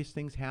and various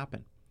things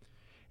happen.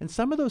 And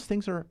some of those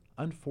things are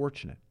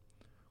unfortunate.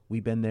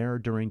 We've been there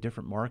during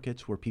different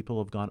markets where people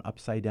have gone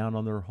upside down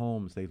on their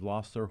homes. They've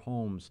lost their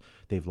homes.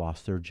 They've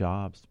lost their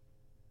jobs.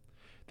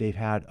 They've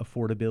had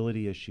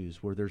affordability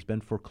issues where there's been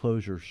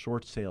foreclosures,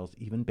 short sales,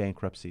 even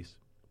bankruptcies.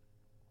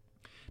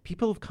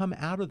 People have come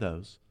out of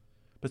those,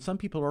 but some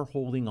people are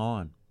holding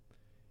on.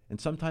 And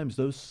sometimes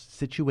those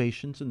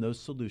situations and those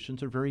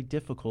solutions are very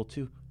difficult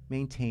to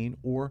maintain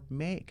or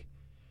make.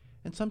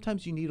 And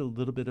sometimes you need a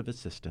little bit of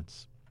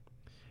assistance.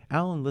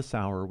 Alan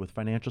Lissauer with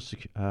Financial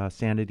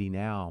Sanity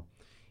Now,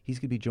 he's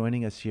going to be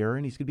joining us here,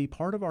 and he's going to be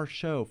part of our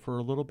show for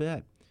a little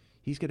bit.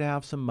 He's going to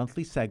have some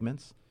monthly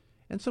segments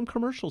and some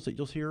commercials that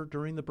you'll hear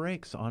during the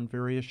breaks on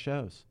various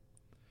shows.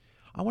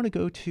 I want to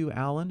go to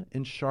Alan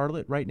in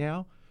Charlotte right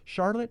now.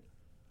 Charlotte,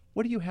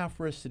 What do you have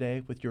for us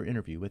today with your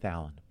interview with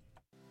Alan?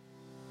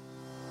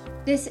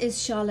 This is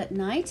Charlotte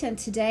Knight, and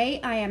today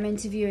I am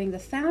interviewing the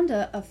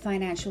founder of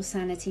Financial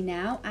Sanity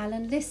Now,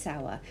 Alan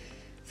Lissauer.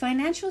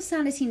 Financial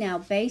Sanity Now,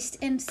 based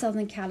in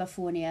Southern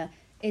California,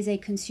 is a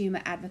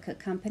consumer advocate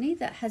company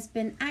that has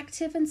been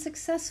active and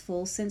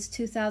successful since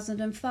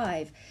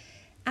 2005.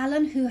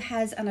 Alan, who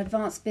has an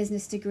advanced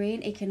business degree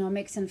in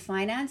economics and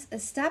finance,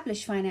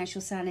 established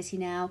Financial Sanity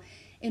Now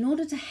in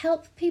order to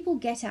help people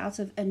get out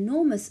of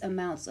enormous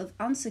amounts of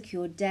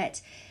unsecured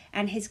debt,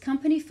 and his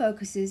company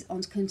focuses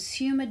on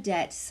consumer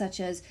debt such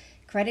as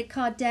credit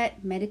card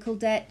debt, medical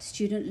debt,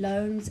 student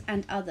loans,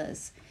 and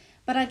others.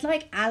 But I'd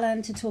like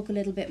Alan to talk a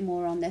little bit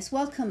more on this.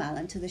 Welcome,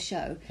 Alan, to the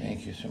show.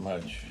 Thank you so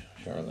much,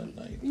 Charlotte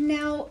Knight.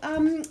 Now,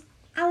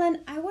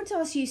 Alan, I want to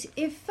ask you,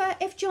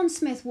 if John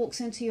Smith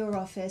walks into your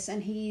office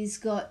and he's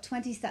got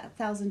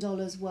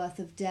 $20,000 worth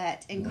of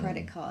debt in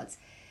credit cards,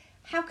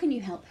 how can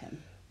you help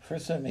him?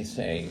 First, let me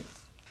say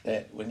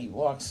that when he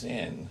walks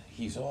in,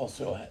 he's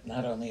also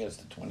not only has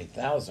the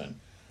 $20,000,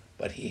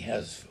 but he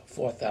has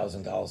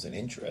 $4,000 in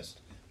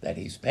interest that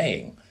he's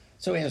paying.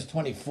 So he has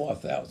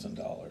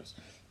 $24,000.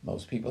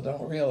 Most people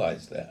don't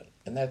realize that,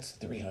 and that's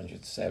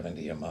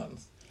 $370 a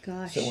month.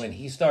 Gosh. So when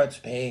he starts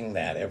paying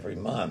that every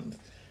month,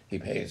 he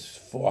pays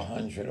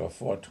 $400 or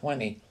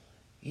 $420.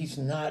 He's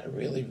not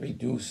really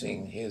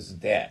reducing his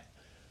debt.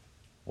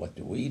 What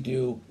do?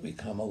 We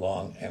come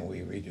along and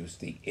we reduce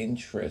the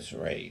interest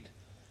rate.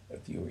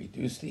 If you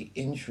reduce the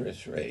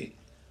interest rate,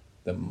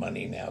 the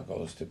money now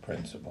goes to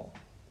principal.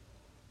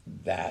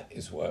 That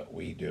is what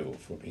we do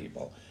for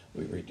people.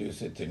 We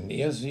reduce it to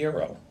near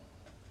zero.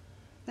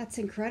 That's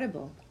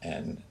incredible.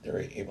 And they're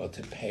able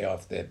to pay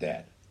off their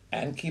debt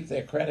and keep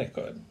their credit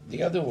good.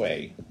 The other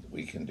way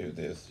we can do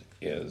this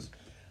is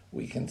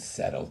we can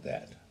settle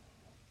debt.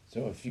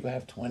 So if you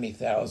have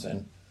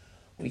 $20,000,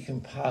 we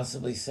can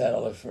possibly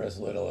settle it for as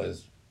little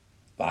as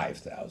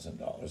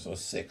 $5,000 or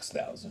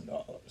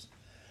 $6,000.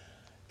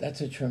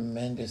 That's a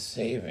tremendous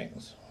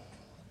savings.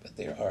 But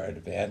there are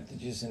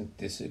advantages and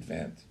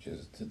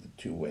disadvantages to the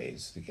two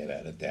ways to get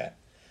out of debt.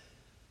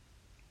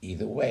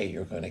 Either way,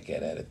 you're going to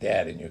get out of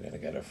debt and you're going to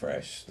get a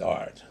fresh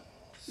start.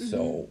 Mm-hmm.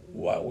 So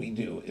what we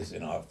do is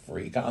in our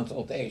free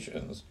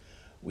consultations,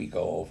 we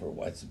go over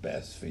what's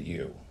best for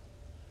you.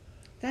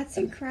 That's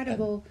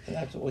incredible. And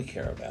that's what we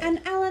care about.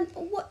 And Alan,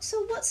 what's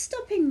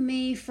stopping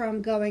me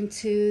from going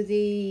to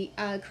the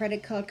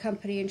credit card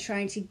company and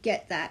trying to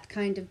get that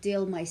kind of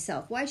deal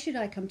myself? Why should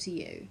I come to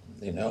you?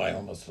 You know, I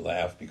almost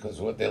laugh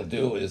because what they'll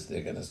do is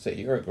they're going to say,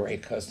 "You're a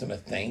great customer,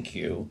 thank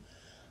you,"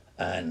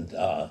 and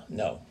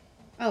no.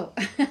 Oh.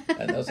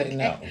 And they'll say okay.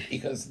 No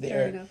because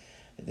they're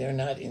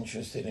not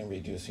interested in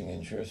reducing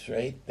interest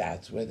rate.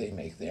 That's where they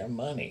make their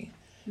money.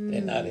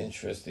 They're not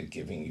interested in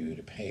giving you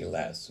to pay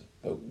less,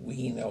 but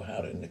we know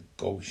how to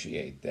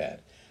negotiate that.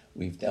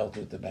 We've dealt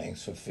with the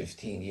banks for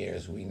 15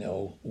 years. We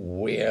know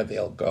where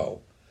they'll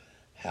go,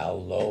 how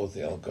low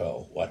they'll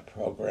go, what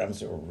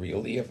programs are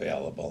really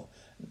available.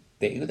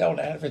 They don't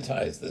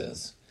advertise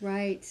this.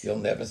 Right. You'll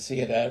never see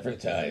it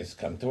advertised.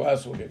 Come to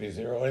us, we'll give you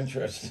zero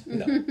interest.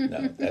 No,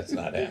 that's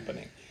not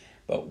happening.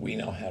 But we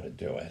know how to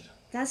do it.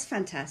 That's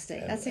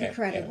fantastic. That's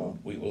incredible.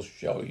 And we will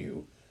show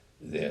you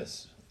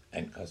this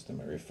and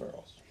customer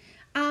referrals.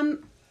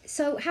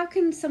 So how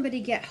can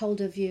somebody get hold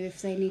of you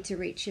if they need to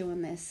reach you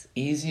on this?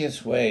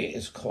 Easiest way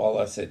is call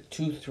us at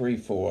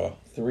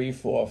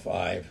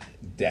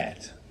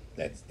 234-345-DEBT.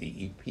 That's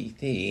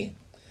DEPT.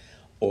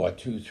 Or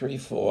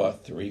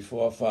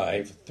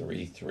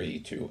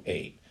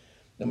 234-345-3328.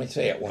 Let me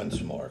say it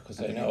once more,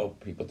 because I know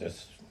people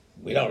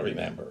we don't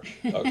remember.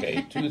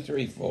 Okay,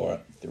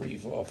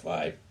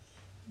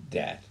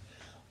 234-345-DEBT.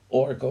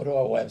 Or go to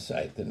our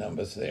website, the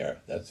number's there.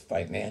 That's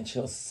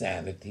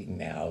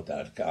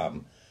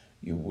financialsanitynow.com.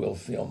 You will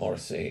feel more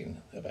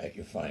sane about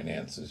your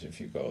finances if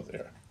you go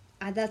there.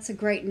 That's a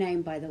great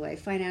name, by the way,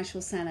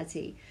 Financial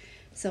Sanity.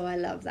 So I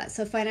love that.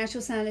 So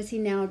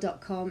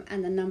financialsanitynow.com,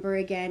 and the number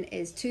again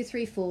is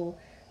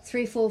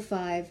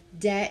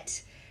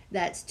 234-345-DEBT.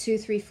 That's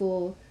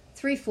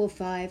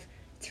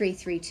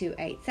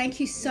 234-345-3328. Thank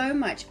you so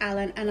much,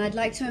 Alan, and I'd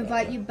like to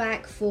invite you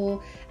back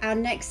for our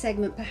next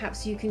segment.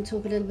 Perhaps you can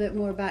talk a little bit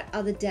more about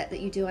other debt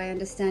that you do. I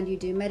understand you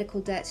do medical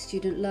debt,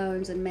 student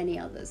loans, and many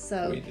others.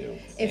 So we do.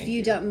 If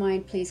you don't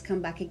mind, please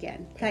come back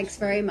again. Thanks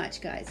very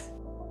much, guys.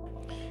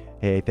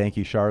 Hey, thank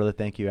you, Charlotte.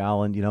 Thank you,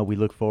 Alan. You know, we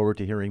look forward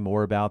to hearing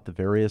more about the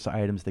various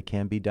items that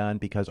can be done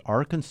because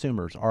our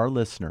consumers, our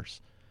listeners,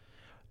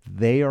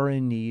 they are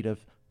in need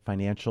of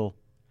financial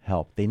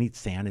help. They need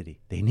sanity.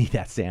 They need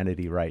that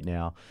sanity right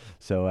now.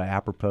 So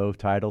apropos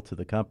title to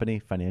the company,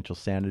 Financial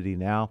Sanity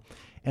Now.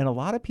 And a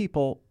lot of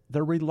people,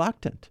 they're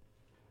reluctant.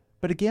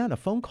 But again, a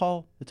phone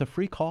call, it's a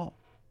free call.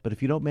 But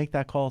if you don't make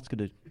that call, it's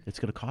going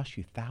to cost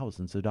you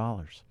thousands of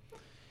dollars.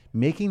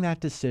 Making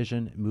that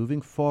decision,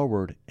 moving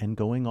forward and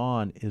going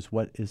on is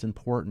what is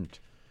important.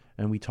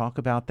 And we talk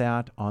about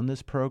that on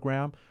this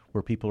program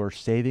where people are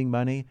saving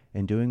money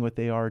and doing what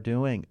they are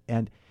doing.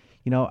 And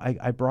you know,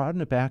 I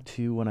broaden it back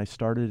to when I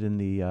started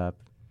in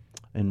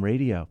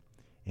radio,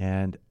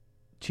 and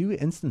 2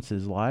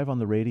 instances live on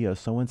the radio.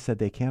 Someone said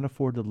they can't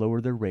afford to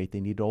lower their rate. They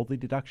need all the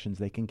deductions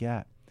they can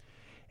get.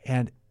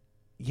 And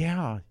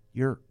yeah,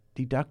 you're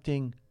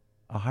deducting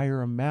a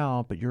higher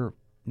amount, but you're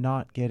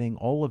not getting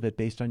all of it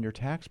based on your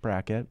tax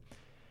bracket,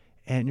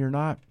 and you're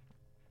not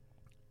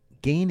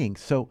gaining.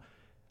 So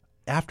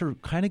after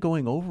kind of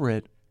going over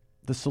it,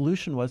 the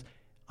solution was,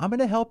 I'm going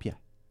to help you.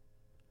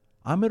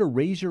 I'm going to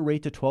raise your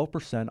rate to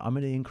 12%. I'm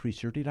going to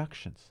increase your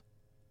deductions.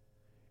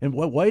 And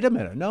wait a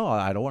minute. No,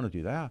 I don't want to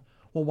do that.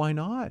 Well, why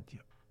not?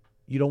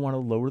 You don't want to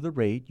lower the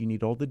rate. You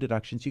need all the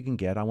deductions you can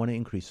get. I want to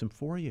increase them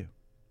for you.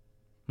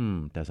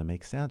 Doesn't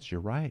make sense.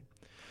 You're right.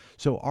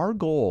 So our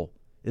goal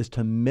is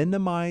to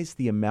minimize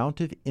the amount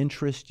of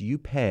interest you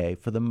pay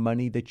for the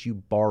money that you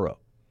borrow.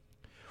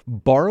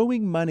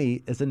 Borrowing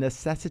money is a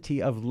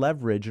necessity of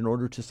leverage in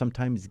order to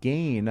sometimes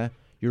gain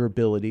your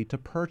ability to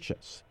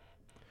purchase.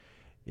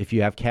 If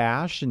you have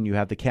cash and you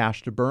have the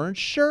cash to burn,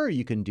 sure,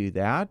 you can do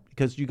that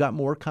because you got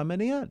more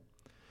coming in.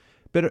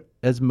 But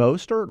as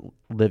most are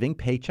living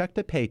paycheck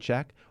to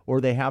paycheck, or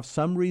they have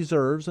some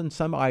reserves and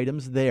some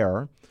items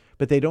there,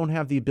 but they don't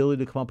have the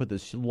ability to come up with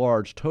this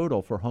large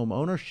total for home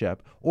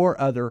ownership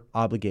or other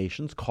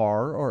obligations,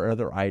 car or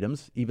other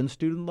items, even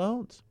student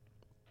loans.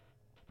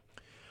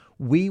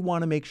 We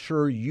want to make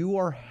sure you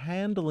are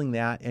handling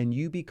that and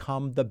you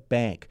become the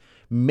bank.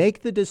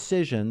 Make the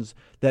decisions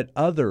that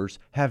others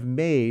have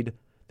made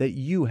that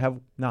you have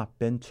not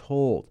been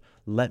told.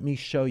 Let me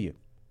show you.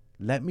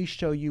 Let me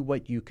show you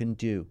what you can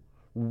do.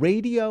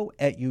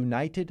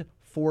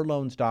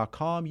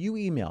 radio@unitedforloans.com. You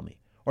email me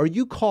or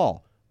you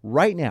call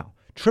right now,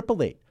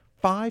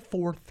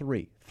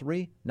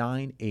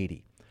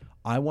 888-543-3980.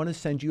 I want to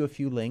send you a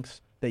few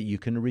links that you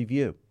can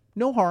review.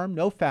 No harm,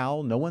 no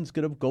foul. No one's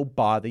going to go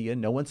bother you.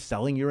 No one's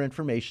selling your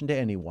information to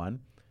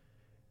anyone.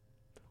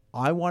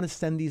 I want to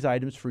send these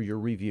items for your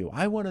review.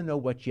 I want to know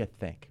what you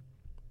think.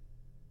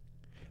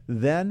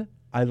 Then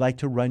I like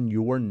to run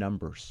your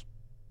numbers.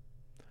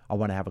 I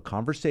want to have a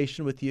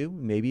conversation with you.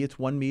 Maybe it's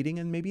one meeting,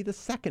 and maybe the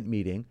second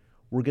meeting,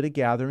 we're going to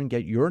gather and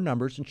get your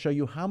numbers and show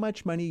you how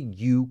much money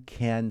you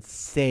can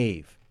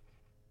save.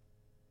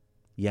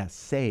 Yes,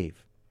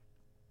 save.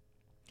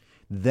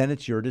 Then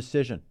it's your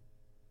decision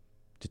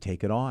to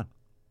take it on.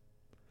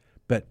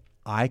 But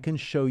I can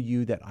show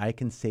you that I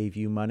can save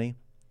you money.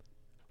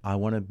 I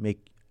want to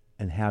make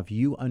and have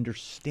you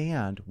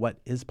understand what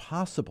is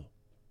possible.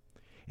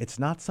 It's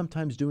not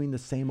sometimes doing the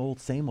same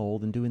old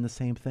and doing the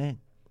same thing.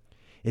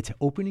 It's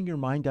opening your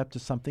mind up to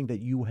something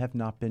that you have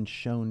not been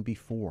shown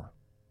before.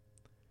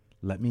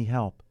 Let me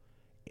help.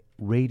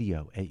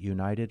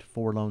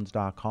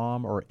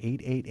 radio@unitedforloans.com or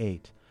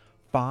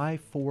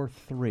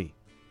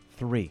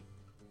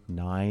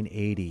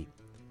 888-543-3980.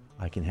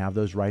 I can have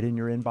those right in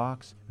your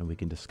inbox, and we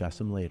can discuss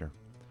them later.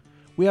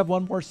 We have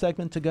one more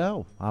segment to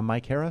go. I'm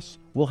Mike Harris.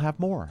 We'll have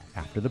more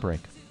after the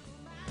break.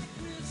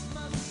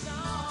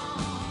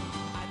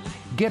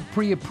 Get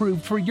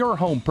pre-approved for your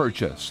home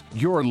purchase.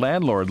 Your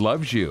landlord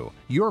loves you.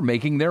 You're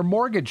making their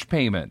mortgage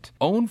payment.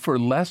 Own for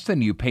less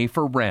than you pay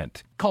for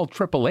rent. Call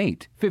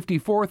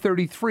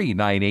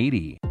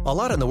 888-543-3980. A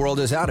lot in the world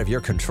is out of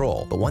your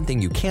control, but one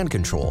thing you can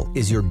control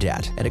is your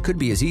debt. And it could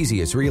be as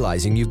easy as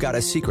realizing you've got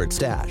a secret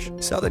stash.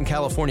 Southern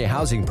California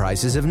housing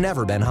prices have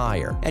never been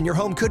higher, and your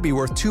home could be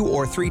worth 2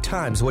 or 3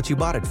 times what you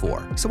bought it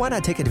for. So why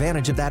not take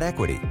advantage of that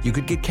equity? You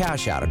could get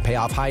cash out and pay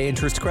off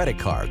high-interest credit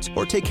cards,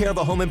 or take care of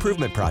a home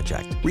improvement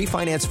project.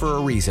 Refinance for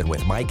a reason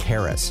with Mike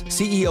Harris,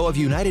 CEO of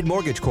United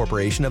Mortgage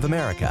Corporation of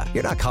America.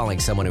 You're not calling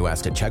someone who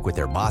has to check with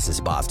their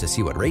boss's boss to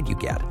see what rate you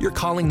get. You're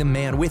calling the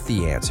man with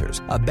the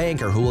answers, a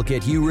banker who will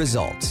get you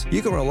results.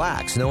 You can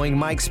relax knowing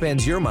Mike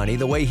spends your money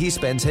the way he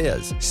spends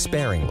his,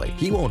 sparingly.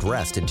 He won't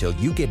rest until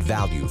you get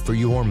value for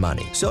your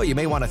money. So you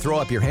may want to throw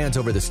up your hands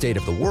over the state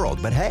of the world,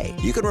 but hey,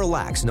 you can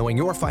relax knowing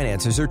your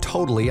finances are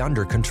totally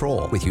under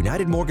control with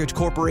United Mortgage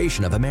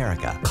Corporation of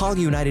America. Call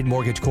United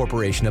Mortgage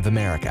Corporation of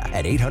America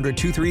at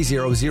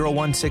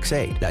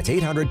 800-230-0168. That's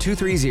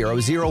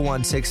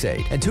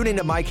 800-230-0168. And tune in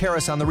to Mike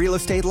Harris on the Real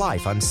Estate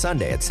Life on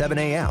Sunday at 7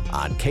 a.m.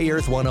 on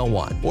K-Earth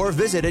 101 or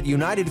visit at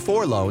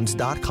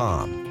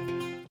UnitedForLoans.com.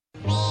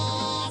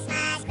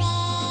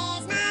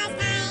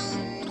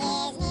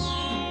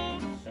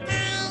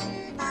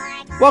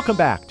 Welcome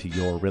back to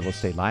Your Real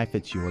Estate Life.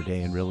 It's your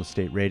day in real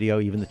estate radio.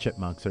 Even the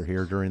chipmunks are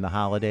here during the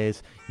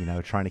holidays,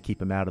 trying to keep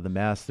them out of the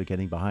mess. They're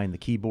getting behind the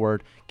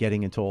keyboard,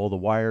 getting into all the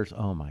wires.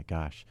 Oh, my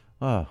gosh.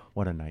 Oh,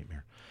 what a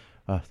nightmare.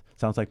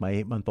 Sounds like my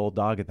 8-month-old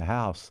dog at the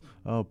house.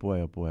 Oh, boy,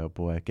 oh, boy, oh,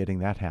 boy. Getting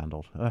that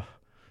handled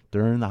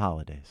during the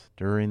holidays.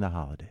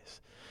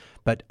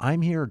 But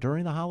I'm here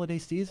during the holiday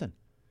season.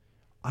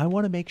 I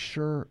want to make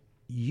sure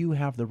you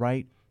have the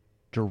right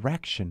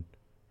direction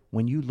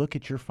when you look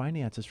at your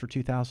finances for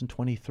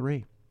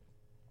 2023.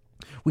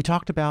 We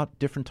talked about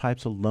different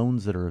types of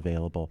loans that are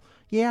available.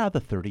 Yeah,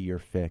 the 30-year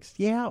fixed.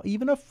 Yeah,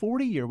 even a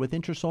 40-year with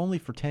interest only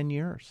for 10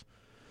 years.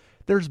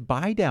 There's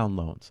buy-down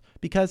loans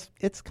because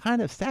it's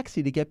kind of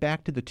sexy to get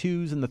back to the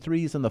 2s and the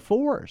 3s and the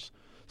 4s.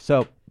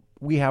 So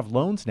we have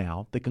loans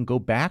now that can go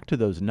back to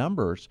those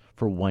numbers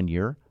for 1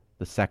 year,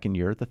 the second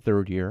year, the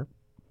third year,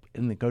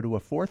 and then go to a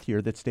fourth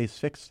year that stays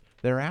fixed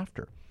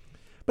thereafter.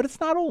 But it's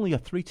not only a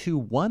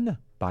 3-2-1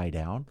 buy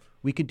down.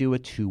 We could do a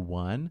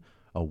 2-1,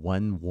 a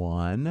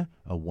 1-1,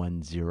 a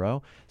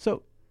 1-0.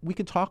 So we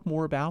can talk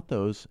more about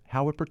those,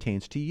 how it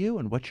pertains to you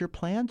and what your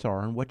plans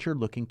are and what you're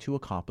looking to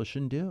accomplish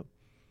and do.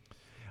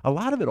 A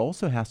lot of it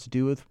also has to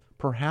do with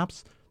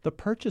perhaps the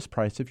purchase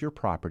price of your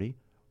property,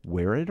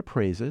 where it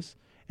appraises,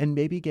 and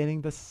maybe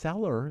getting the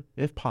seller,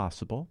 if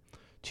possible,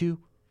 to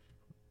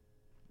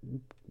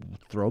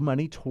throw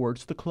money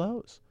towards the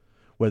close,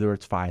 whether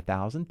it's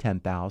 $5,000,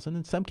 $10,000.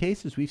 In some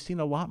cases, we've seen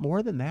a lot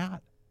more than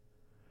that.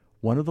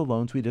 One of the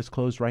loans we just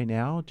closed right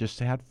now just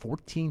had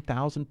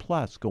 $14,000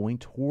 plus going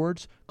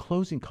towards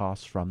closing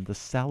costs from the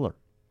seller.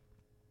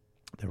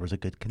 There was a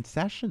good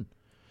concession,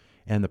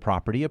 and the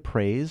property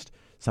appraised.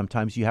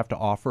 Sometimes you have to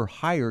offer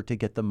higher to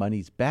get the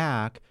monies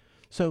back.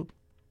 So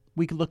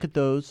we can look at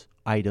those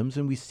items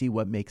and we see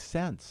what makes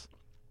sense.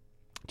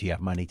 Do you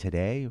have money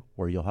today,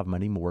 or you'll have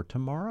money more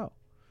tomorrow?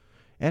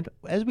 And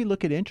as we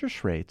look at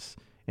interest rates,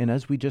 and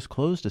as we just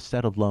closed a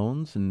set of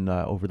loans and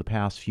over the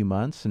past few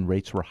months and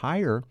rates were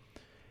higher,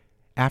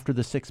 after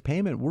the sixth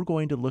payment, we're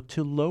going to look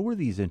to lower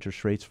these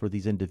interest rates for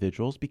these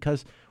individuals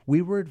because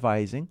we were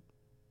advising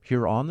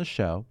here on the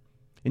show,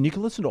 and you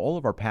can listen to all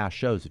of our past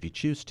shows if you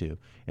choose to,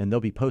 and they'll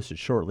be posted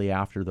shortly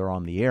after they're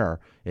on the air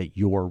at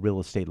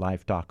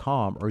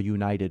yourrealestatelife.com or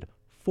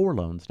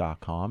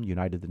united4loans.com,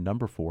 united the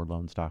number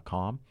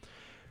 4loans.com.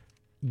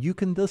 You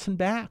can listen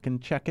back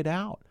and check it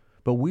out.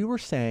 But we were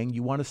saying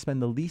you want to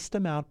spend the least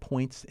amount of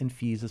points and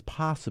fees as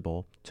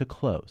possible to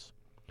close.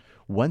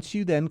 Once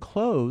you then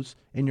close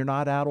and you're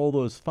not out all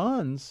those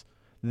funds,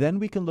 then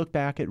we can look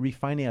back at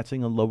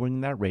refinancing and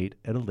lowering that rate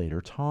at a later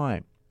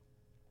time.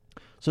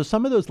 So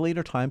some of those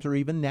later times are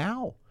even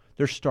now.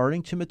 They're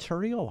starting to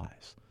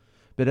materialize.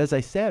 But as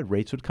I said,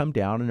 rates would come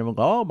down and everyone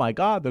would go, oh my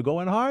God, they're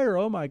going higher.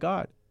 Oh my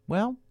God.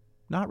 Well,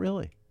 not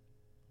really.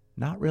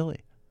 Not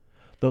really.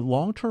 The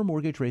long-term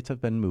mortgage rates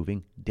have been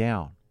moving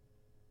down.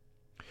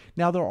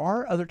 Now, there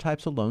are other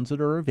types of loans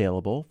that are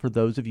available for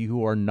those of you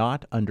who are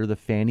not under the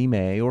Fannie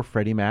Mae or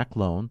Freddie Mac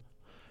loan.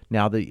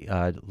 Now, the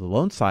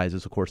loan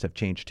sizes, of course, have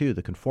changed too.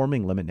 The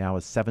conforming limit now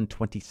is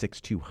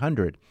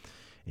 $726,200,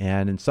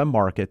 and in some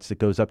markets, it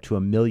goes up to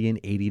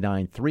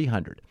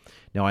 $1,089,300.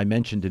 Now, I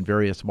mentioned in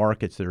various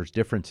markets there's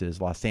differences.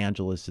 Los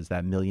Angeles is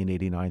that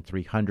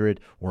 $1,089,300.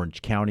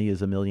 Orange County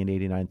is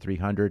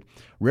 $1,089,300.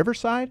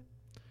 Riverside,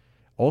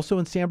 also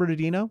in San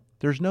Bernardino,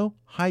 there's no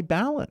high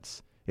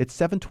balance. It's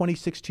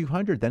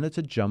 $726,200. Then it's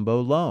a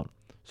jumbo loan.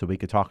 So we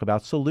could talk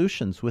about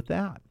solutions with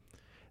that.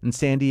 In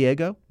San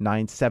Diego,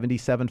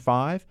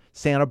 $977,500.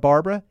 Santa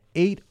Barbara,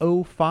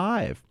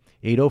 $805,000.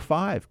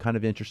 $805,000, kind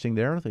of interesting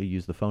there. They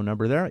use the phone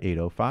number there,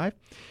 $805,000.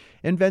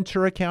 In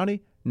Ventura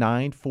County,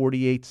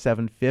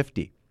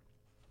 $948,750.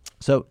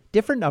 So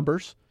different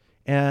numbers.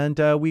 And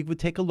we would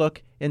take a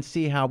look and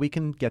see how we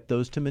can get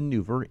those to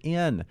maneuver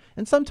in.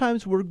 And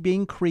sometimes we're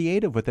being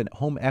creative with a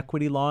home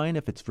equity line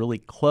if it's really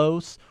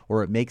close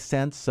or it makes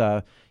sense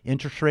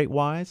interest rate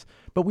wise.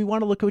 But we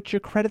want to look at what your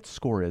credit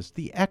score is,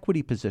 the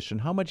equity position,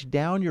 how much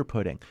down you're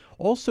putting.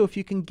 Also, if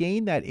you can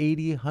gain that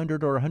 80,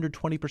 100, or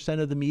 120%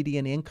 of the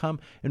median income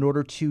in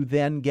order to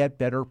then get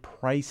better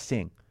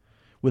pricing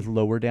with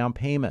lower down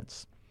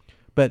payments.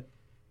 But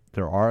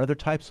there are other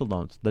types of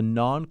loans. The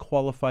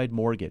non-qualified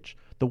mortgage,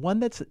 the one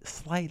that's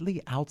slightly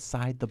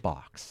outside the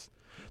box.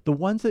 The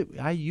ones that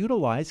I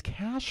utilize,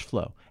 cash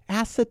flow,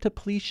 asset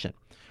depletion.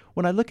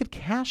 When I look at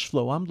cash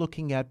flow, I'm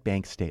looking at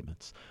bank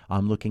statements.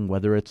 I'm looking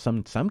whether it's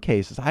some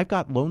cases. I've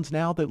got loans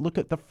now that look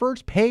at the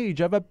first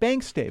page of a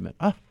bank statement.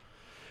 But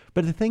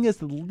the thing is,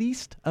 the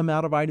least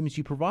amount of items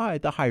you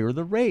provide, the higher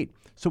the rate.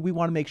 So we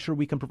want to make sure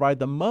we can provide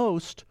the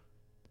most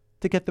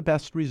to get the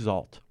best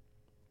result.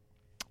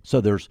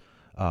 So there's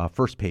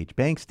first page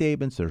bank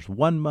statements. There's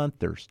 1 month,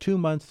 there's 2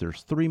 months,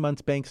 there's 3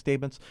 months bank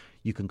statements.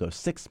 You can go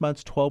 6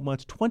 months, 12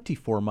 months,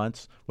 24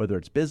 months, whether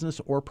it's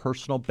business or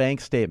personal bank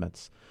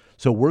statements.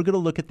 So we're going to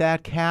look at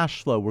that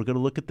cash flow. We're going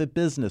to look at the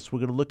business. We're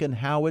going to look at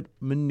how it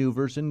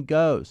maneuvers and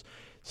goes.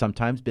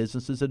 Sometimes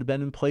businesses that have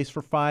been in place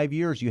for 5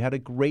 years, you had a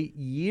great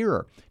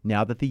year.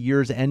 Now that the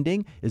year is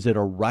ending, is it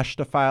a rush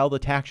to file the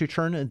tax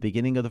return at the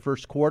beginning of the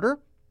first quarter?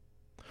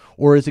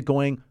 Or is it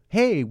going,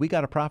 hey, we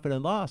got a profit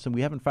and loss and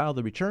we haven't filed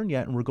the return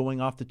yet and we're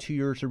going off the 2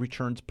 years of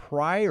returns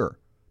prior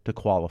to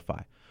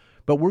qualify?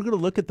 But we're going to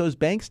look at those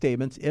bank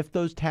statements if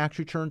those tax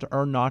returns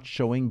are not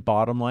showing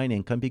bottom line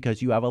income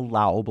because you have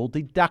allowable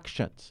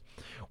deductions.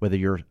 Whether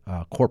you're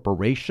a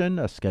corporation,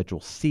 a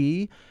Schedule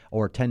C,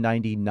 or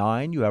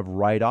 1099, you have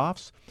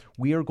write-offs.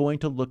 We are going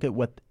to look at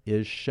what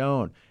is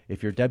shown.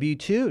 If you're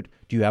W-2'd,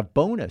 do you have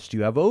bonus? Do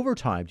you have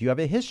overtime? Do you have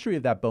a history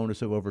of that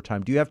bonus of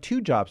overtime? Do you have 2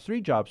 jobs, 3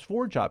 jobs,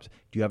 4 jobs?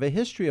 Do you have a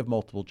history of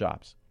multiple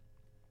jobs?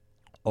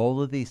 All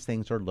of these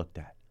things are looked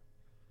at.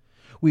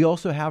 We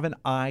also have an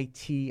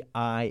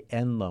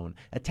ITIN loan,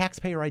 a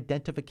taxpayer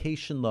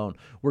identification loan,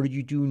 where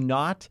you do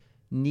not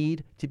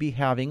need to be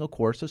having, of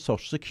course, a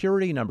Social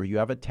Security number. You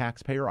have a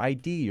taxpayer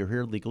ID. You're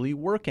here legally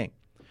working.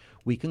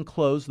 We can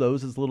close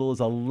those as little as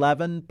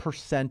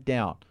 11%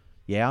 down.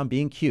 Yeah, I'm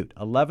being cute.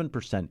 11%,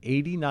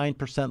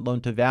 89% loan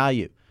to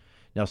value.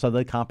 Now, some of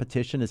the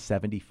competition is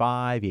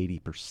 75,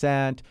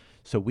 80%.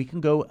 So we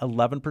can go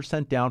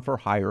 11% down for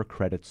higher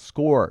credit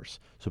scores.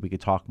 So we could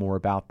talk more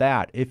about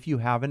that if you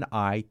have an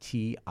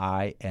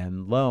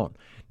ITIN loan.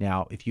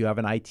 Now, if you have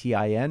an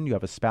ITIN, you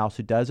have a spouse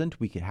who doesn't,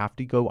 we could have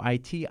to go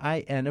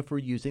ITIN if we're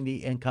using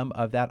the income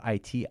of that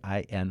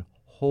ITIN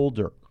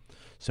holder.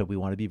 So we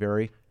want to be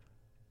very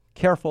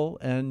careful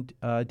and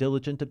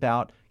diligent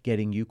about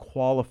getting you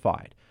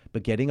qualified.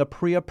 But getting a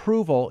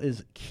pre-approval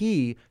is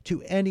key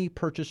to any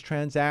purchase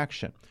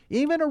transaction.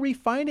 Even a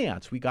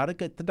refinance, we got to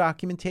get the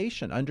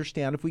documentation,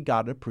 understand if we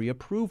got a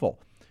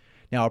pre-approval.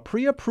 Now, a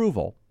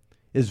pre-approval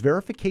is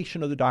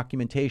verification of the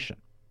documentation.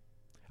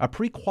 A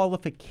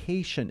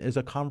pre-qualification is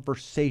a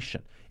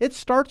conversation. It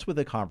starts with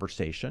a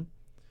conversation,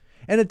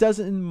 and it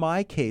doesn't, in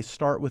my case,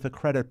 start with a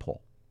credit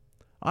pull.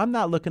 I'm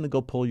not looking to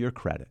go pull your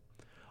credit.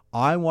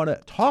 I want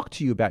to talk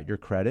to you about your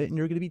credit, and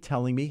you're going to be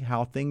telling me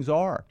how things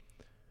are.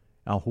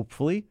 Now,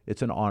 hopefully,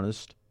 it's an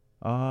honest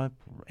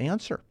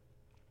answer.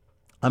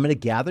 I'm going to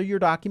gather your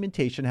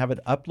documentation, have it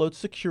uploaded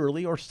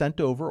securely or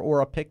sent over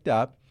or picked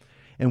up,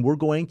 and we're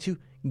going to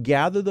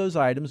gather those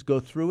items,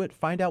 go through it,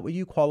 find out what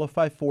you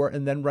qualify for,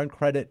 and then run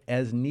credit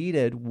as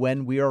needed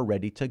when we are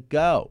ready to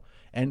go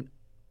and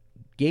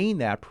gain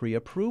that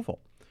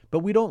pre-approval. But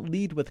we don't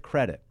lead with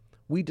credit.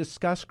 We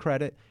discuss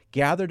credit,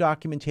 gather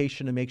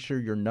documentation to make sure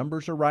your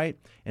numbers are right,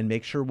 and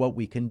make sure what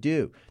we can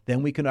do.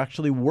 Then we can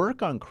actually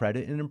work on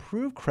credit and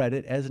improve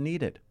credit as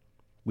needed.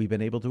 We've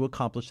been able to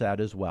accomplish that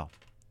as well.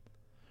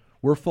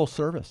 We're full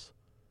service.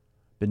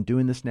 Been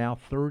doing this now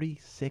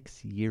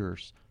 36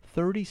 years.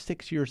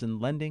 36 years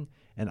in lending,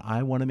 and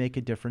I want to make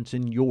a difference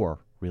in your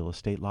real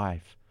estate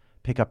life.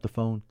 Pick up the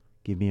phone,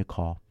 give me a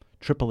call.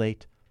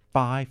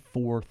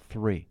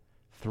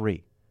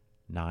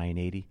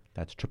 888-543-3980.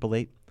 That's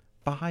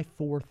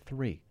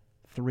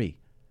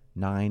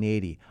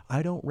 888-543-3980.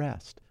 I don't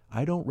rest.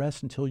 I don't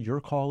rest until your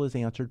call is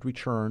answered,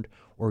 returned,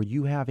 or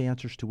you have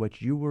answers to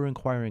what you were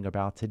inquiring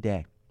about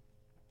today.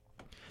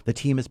 The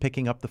team is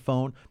picking up the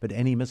phone, but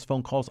any missed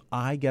phone calls,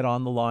 I get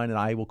on the line and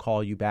I will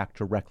call you back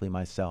directly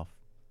myself.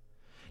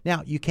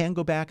 Now, you can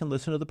go back and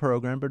listen to the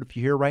program, but if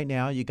you're here right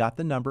now, you got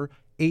the number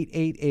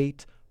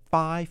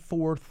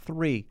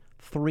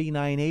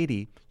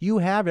 888-543-3980. You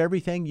have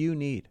everything you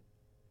need.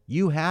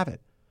 You have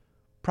it.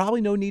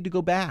 Probably no need to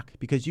go back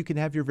because you can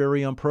have your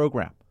very own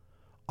program.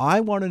 I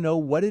want to know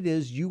what it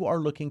is you are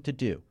looking to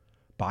do.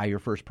 Buy your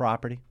first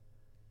property,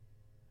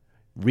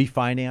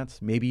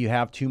 refinance. Maybe you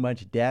have too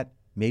much debt.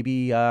 Maybe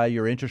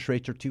your interest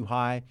rates are too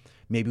high.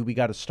 Maybe we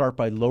got to start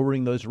by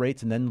lowering those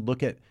rates and then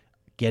look at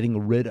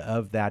getting rid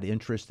of that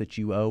interest that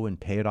you owe and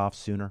pay it off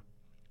sooner.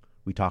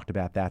 We talked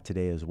about that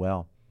today as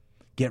well.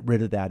 Get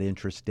rid of that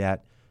interest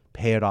debt,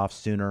 pay it off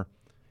sooner,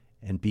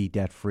 and be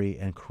debt-free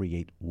and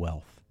create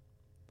wealth.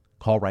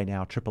 Call right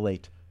now,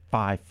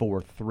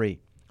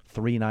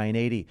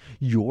 888-543-3980.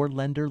 Your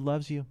lender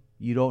loves you.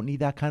 You don't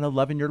need that kind of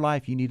love in your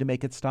life. You need to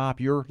make it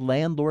stop. Your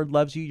landlord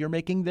loves you. You're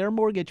making their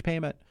mortgage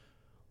payment.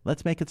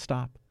 Let's make it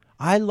stop.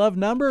 I love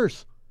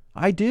numbers.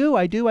 I do.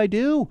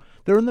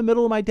 They're in the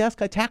middle of my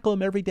desk. I tackle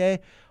them every day.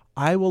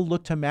 I will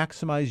look to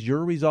maximize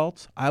your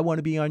results. I want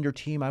to be on your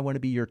team. I want to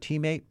be your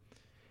teammate.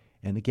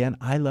 And again,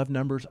 I love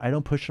numbers. I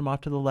don't push them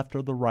off to the left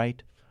or the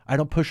right. I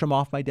don't push them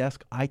off my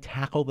desk. I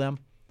tackle them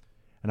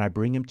and I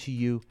bring them to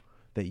you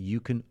that you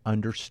can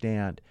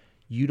understand.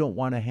 You don't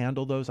want to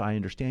handle those. I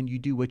understand you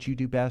do what you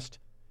do best.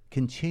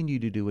 Continue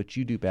to do what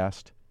you do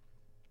best.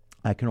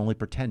 I can only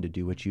pretend to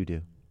do what you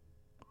do.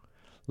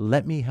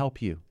 Let me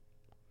help you.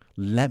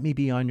 Let me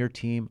be on your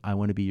team. I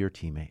want to be your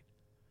teammate.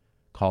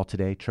 Call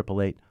today,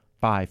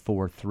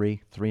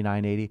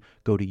 888-543-3980.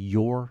 Go to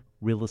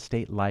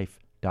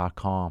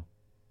yourrealestatelife.com.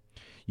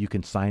 You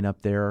can sign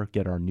up there,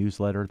 get our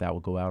newsletter. That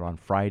will go out on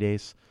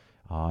Fridays.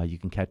 You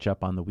can catch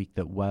up on the week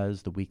that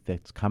was, the week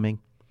that's coming,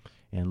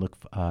 and look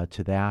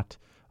to that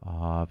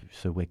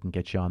so we can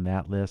get you on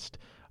that list.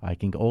 I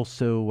can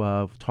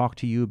also talk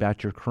to you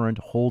about your current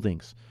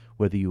holdings,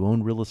 whether you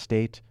own real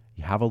estate,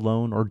 you have a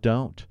loan, or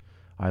don't.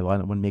 I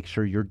want to make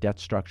sure your debt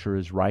structure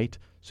is right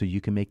so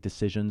you can make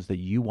decisions that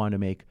you want to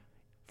make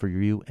for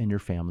you and your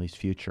family's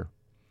future.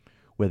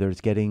 Whether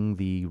it's getting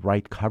the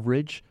right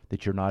coverage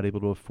that you're not able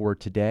to afford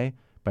today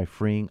by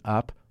freeing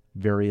up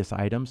various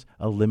items,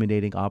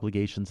 eliminating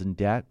obligations and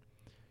debt.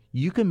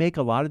 You can make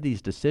a lot of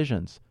these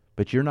decisions,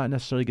 but you're not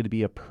necessarily going to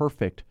be a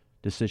perfect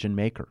decision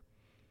maker.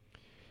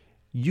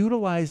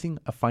 Utilizing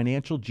a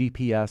financial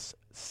GPS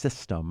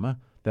system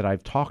that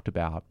I've talked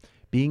about,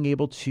 being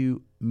able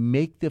to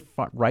make the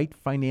right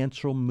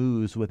financial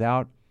moves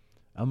without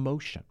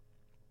emotion.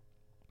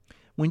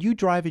 When you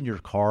drive in your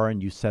car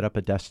and you set up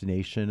a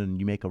destination and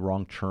you make a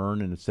wrong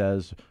turn and it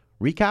says,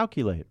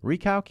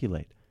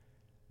 recalculate,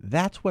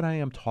 that's what I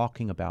am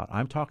talking about.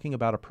 I'm talking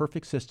about a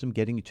perfect system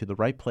getting you to the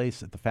right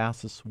place at the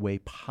fastest way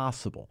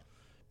possible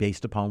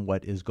based upon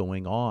what is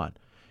going on.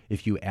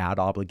 If you add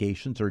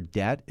obligations or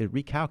debt, it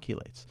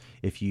recalculates.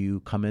 If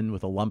you come in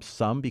with a lump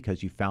sum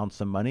because you found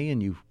some money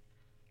and you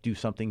do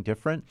something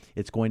different.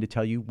 It's going to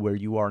tell you where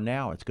you are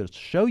now. It's going to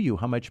show you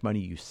how much money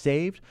you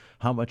saved,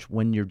 how much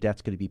when your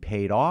debt's going to be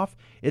paid off.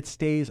 It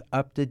stays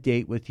up to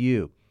date with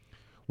you.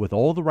 With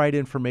all the right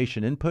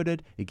information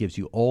inputted, it gives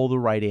you all the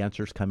right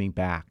answers coming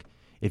back.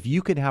 If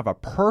you could have a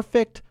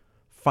perfect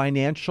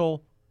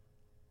financial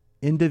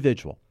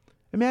individual,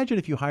 imagine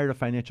if you hired a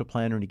financial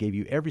planner and he gave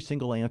you every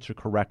single answer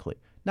correctly.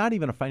 Not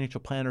even a financial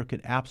planner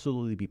could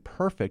absolutely be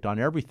perfect on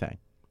everything.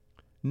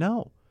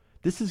 No,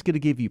 this is going to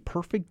give you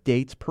perfect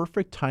dates,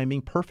 perfect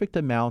timing, perfect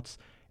amounts,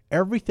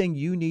 everything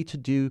you need to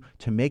do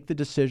to make the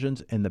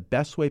decisions in the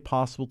best way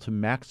possible to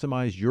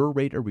maximize your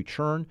rate of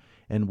return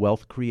and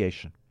wealth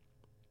creation.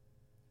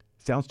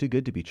 Sounds too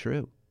good to be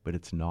true, but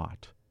it's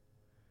not.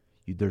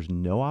 There's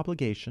no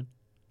obligation.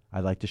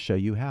 I'd like to show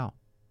you how.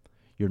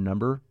 Your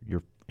number,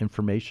 your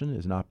information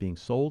is not being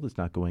sold. It's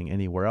not going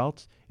anywhere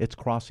else. It's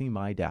crossing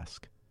my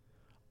desk.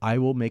 I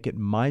will make it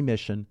my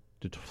mission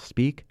to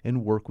speak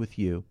and work with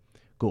you,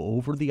 go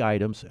over the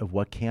items of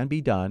what can be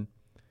done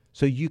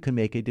so you can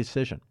make a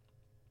decision.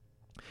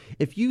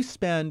 If you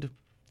spend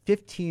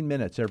 15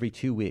 minutes every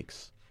 2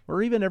 weeks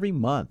or even every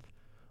month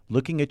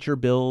looking at your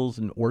bills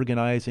and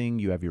organizing,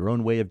 you have your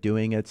own way of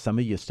doing it. Some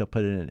of you still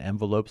put it in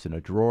envelopes in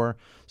a drawer.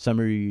 Some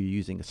of you are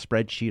using a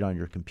spreadsheet on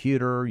your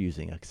computer,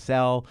 using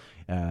Excel.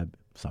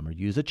 Some are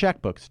use a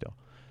checkbook still.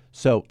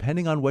 So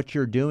depending on what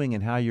you're doing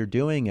and how you're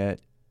doing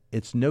it,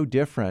 it's no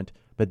different.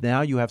 But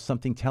now you have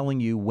something telling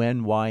you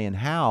when, why, and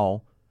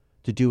how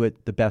to do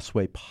it the best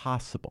way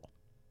possible.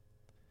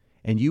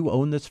 And you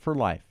own this for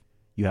life.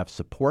 You have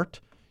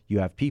support. You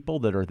have people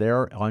that are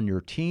there on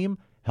your team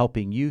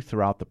helping you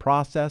throughout the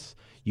process.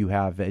 You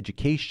have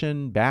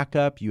education,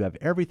 backup. You have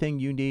everything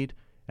you need.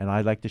 And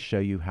I'd like to show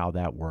you how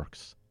that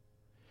works.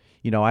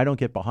 You know, I don't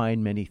get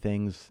behind many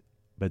things,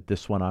 but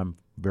this one I'm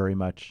very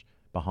much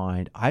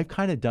behind. I've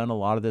kind of done a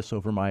lot of this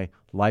over my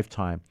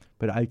lifetime,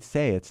 but I'd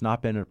say it's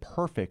not been a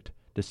perfect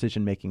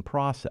decision-making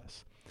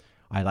process.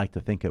 I like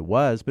to think it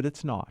was, but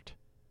it's not.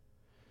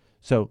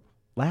 So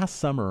last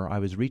summer, I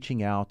was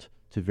reaching out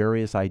to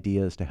various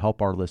ideas to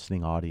help our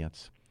listening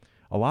audience.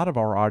 A lot of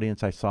our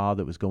audience I saw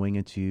that was going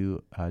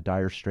into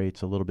dire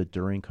straits a little bit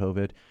during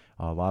COVID,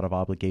 a lot of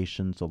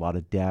obligations, a lot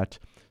of debt.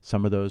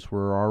 Some of those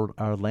were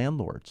our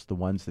landlords, the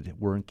ones that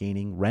weren't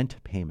gaining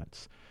rent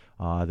payments.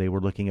 They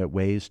were looking at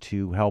ways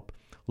to help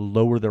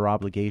lower their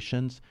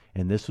obligations,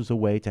 and this was a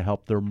way to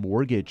help their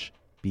mortgage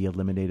be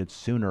eliminated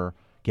sooner,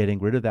 getting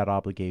rid of that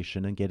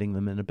obligation and getting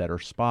them in a better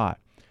spot.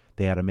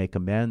 They had to make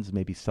amends,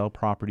 maybe sell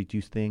property,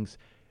 do things,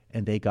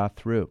 and they got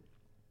through.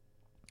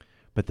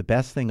 But the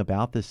best thing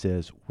about this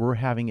is we're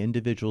having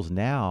individuals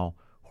now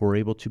who are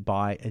able to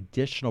buy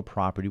additional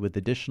property with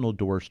additional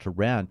doors to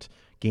rent,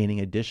 gaining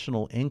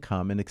additional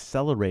income and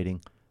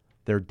accelerating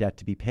their debt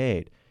to be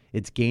paid.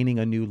 It's gaining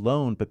a new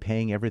loan, but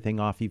paying everything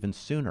off even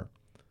sooner.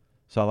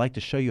 So I'd like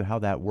to show you how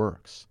that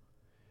works.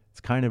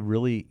 It's kind of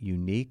really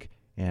unique.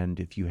 And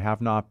if you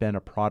have not been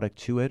a product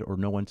to it or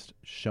no one's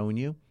shown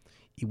you,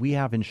 we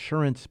have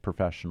insurance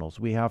professionals,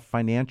 we have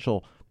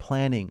financial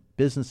planning,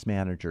 business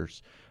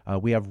managers,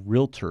 we have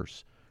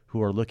realtors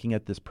who are looking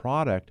at this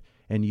product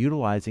and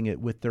utilizing it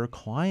with their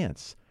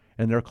clients,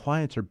 and their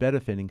clients are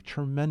benefiting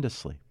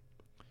tremendously.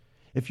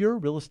 If you're a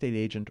real estate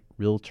agent,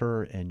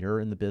 realtor, and you're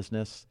in the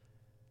business,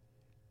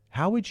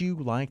 how would you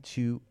like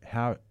to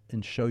have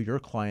and show your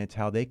clients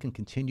how they can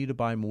continue to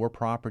buy more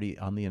property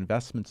on the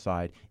investment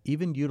side,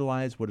 even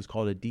utilize what is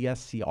called a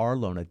DSCR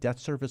loan, a debt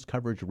service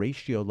coverage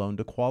ratio loan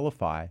to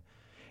qualify,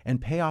 and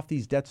pay off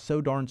these debts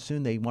so darn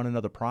soon they want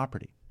another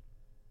property?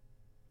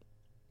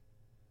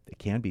 It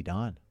can be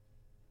done.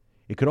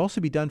 It could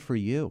also be done for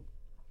you.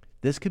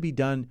 This could be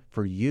done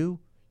for you,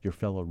 your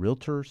fellow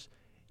realtors.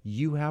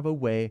 You have a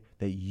way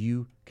that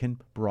you can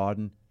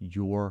broaden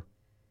your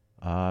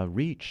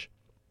reach.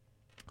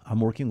 I'm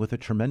working with a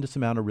tremendous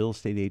amount of real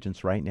estate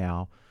agents right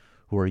now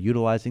who are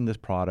utilizing this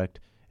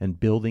product and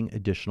building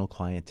additional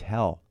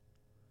clientele.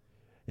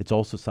 It's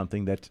also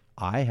something that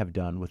I have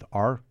done with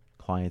our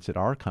clients at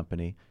our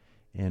company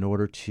in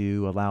order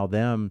to allow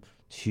them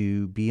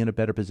to be in a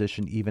better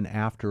position even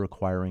after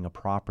acquiring a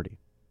property,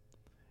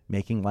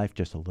 making life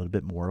just a little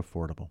bit more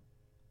affordable.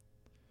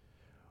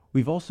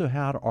 We've also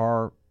had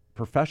our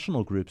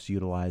professional groups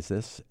utilize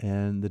this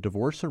in the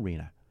divorce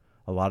arena.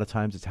 A lot of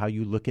times it's how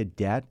you look at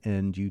debt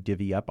and you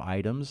divvy up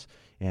items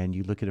and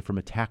you look at it from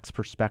a tax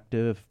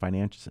perspective,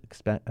 financial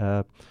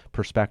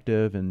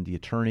perspective, and the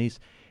attorneys.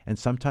 And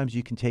sometimes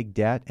you can take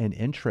debt and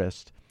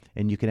interest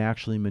and you can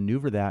actually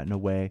maneuver that in a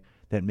way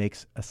that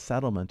makes a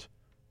settlement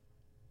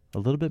a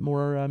little bit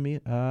more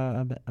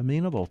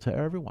amenable to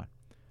everyone.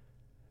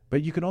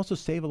 But you can also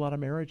save a lot of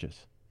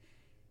marriages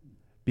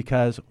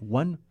because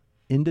one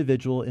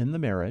individual in the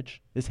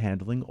marriage is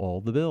handling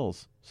all the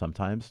bills.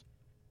 Sometimes,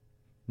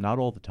 not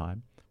all the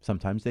time.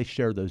 Sometimes they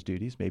share those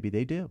duties. Maybe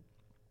they do.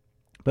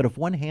 But if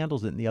one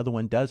handles it and the other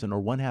one doesn't, or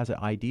one has an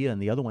idea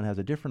and the other one has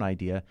a different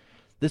idea,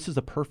 this is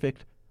a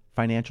perfect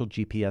financial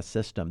GPS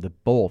system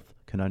that both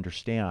can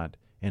understand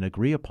and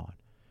agree upon.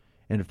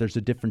 And if there's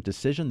a different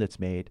decision that's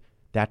made,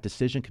 that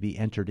decision can be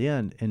entered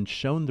in and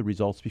shown the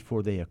results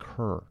before they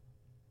occur.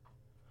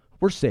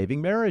 we're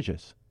saving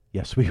marriages.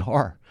 Yes, we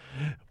are.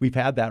 We've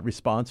had that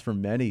response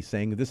from many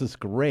saying, this is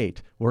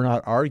great. We're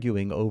not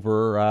arguing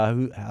over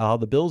how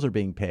the bills are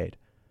being paid.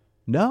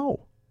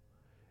 No.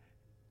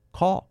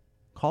 Call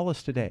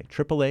us today,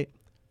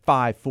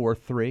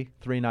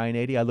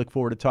 888-543-3980. I look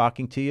forward to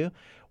talking to you.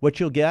 What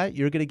you're going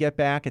to get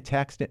back a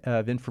text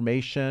of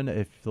information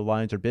if the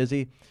lines are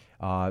busy.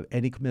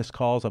 Any missed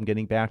calls, I'm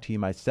getting back to you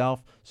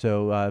myself.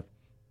 So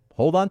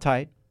hold on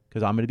tight,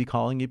 because I'm going to be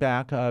calling you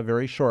back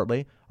very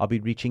shortly. I'll be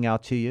reaching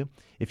out to you.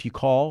 If you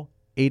call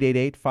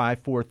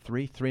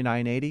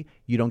 888-543-3980,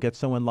 you don't get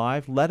someone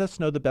live, let us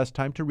know the best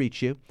time to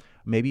reach you.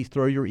 Maybe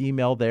throw your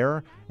email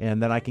there,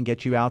 and then I can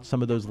get you out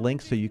some of those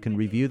links so you can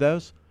review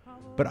those.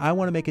 But I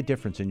want to make a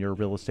difference in your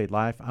real estate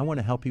life. I want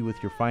to help you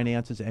with your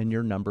finances and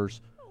your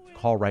numbers.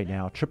 Call right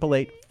now,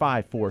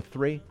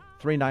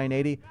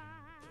 888-543-3980.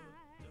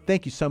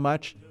 Thank you so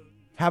much.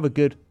 Have a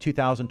good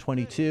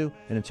 2022.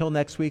 And until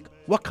next week,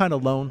 what kind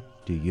of loan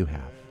do you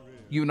have?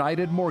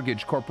 United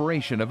Mortgage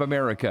Corporation of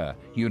America,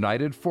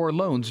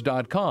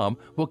 UnitedForLoans.com,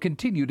 will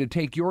continue to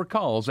take your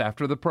calls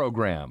after the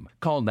program.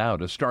 Call now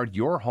to start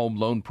your home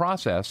loan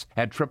process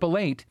at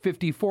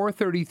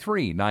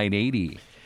 888-543-3980.